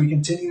later as we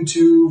continue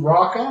to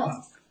rock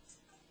on.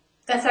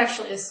 That's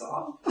actually a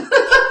song.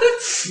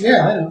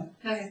 Yeah, I know.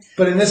 Okay.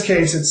 But in this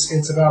case,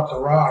 it's about the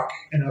rock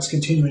and us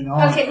continuing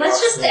on. Okay, let's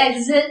just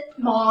exit,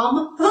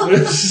 Mom.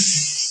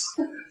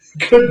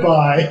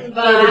 Goodbye.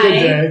 Bye. Have a good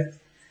day.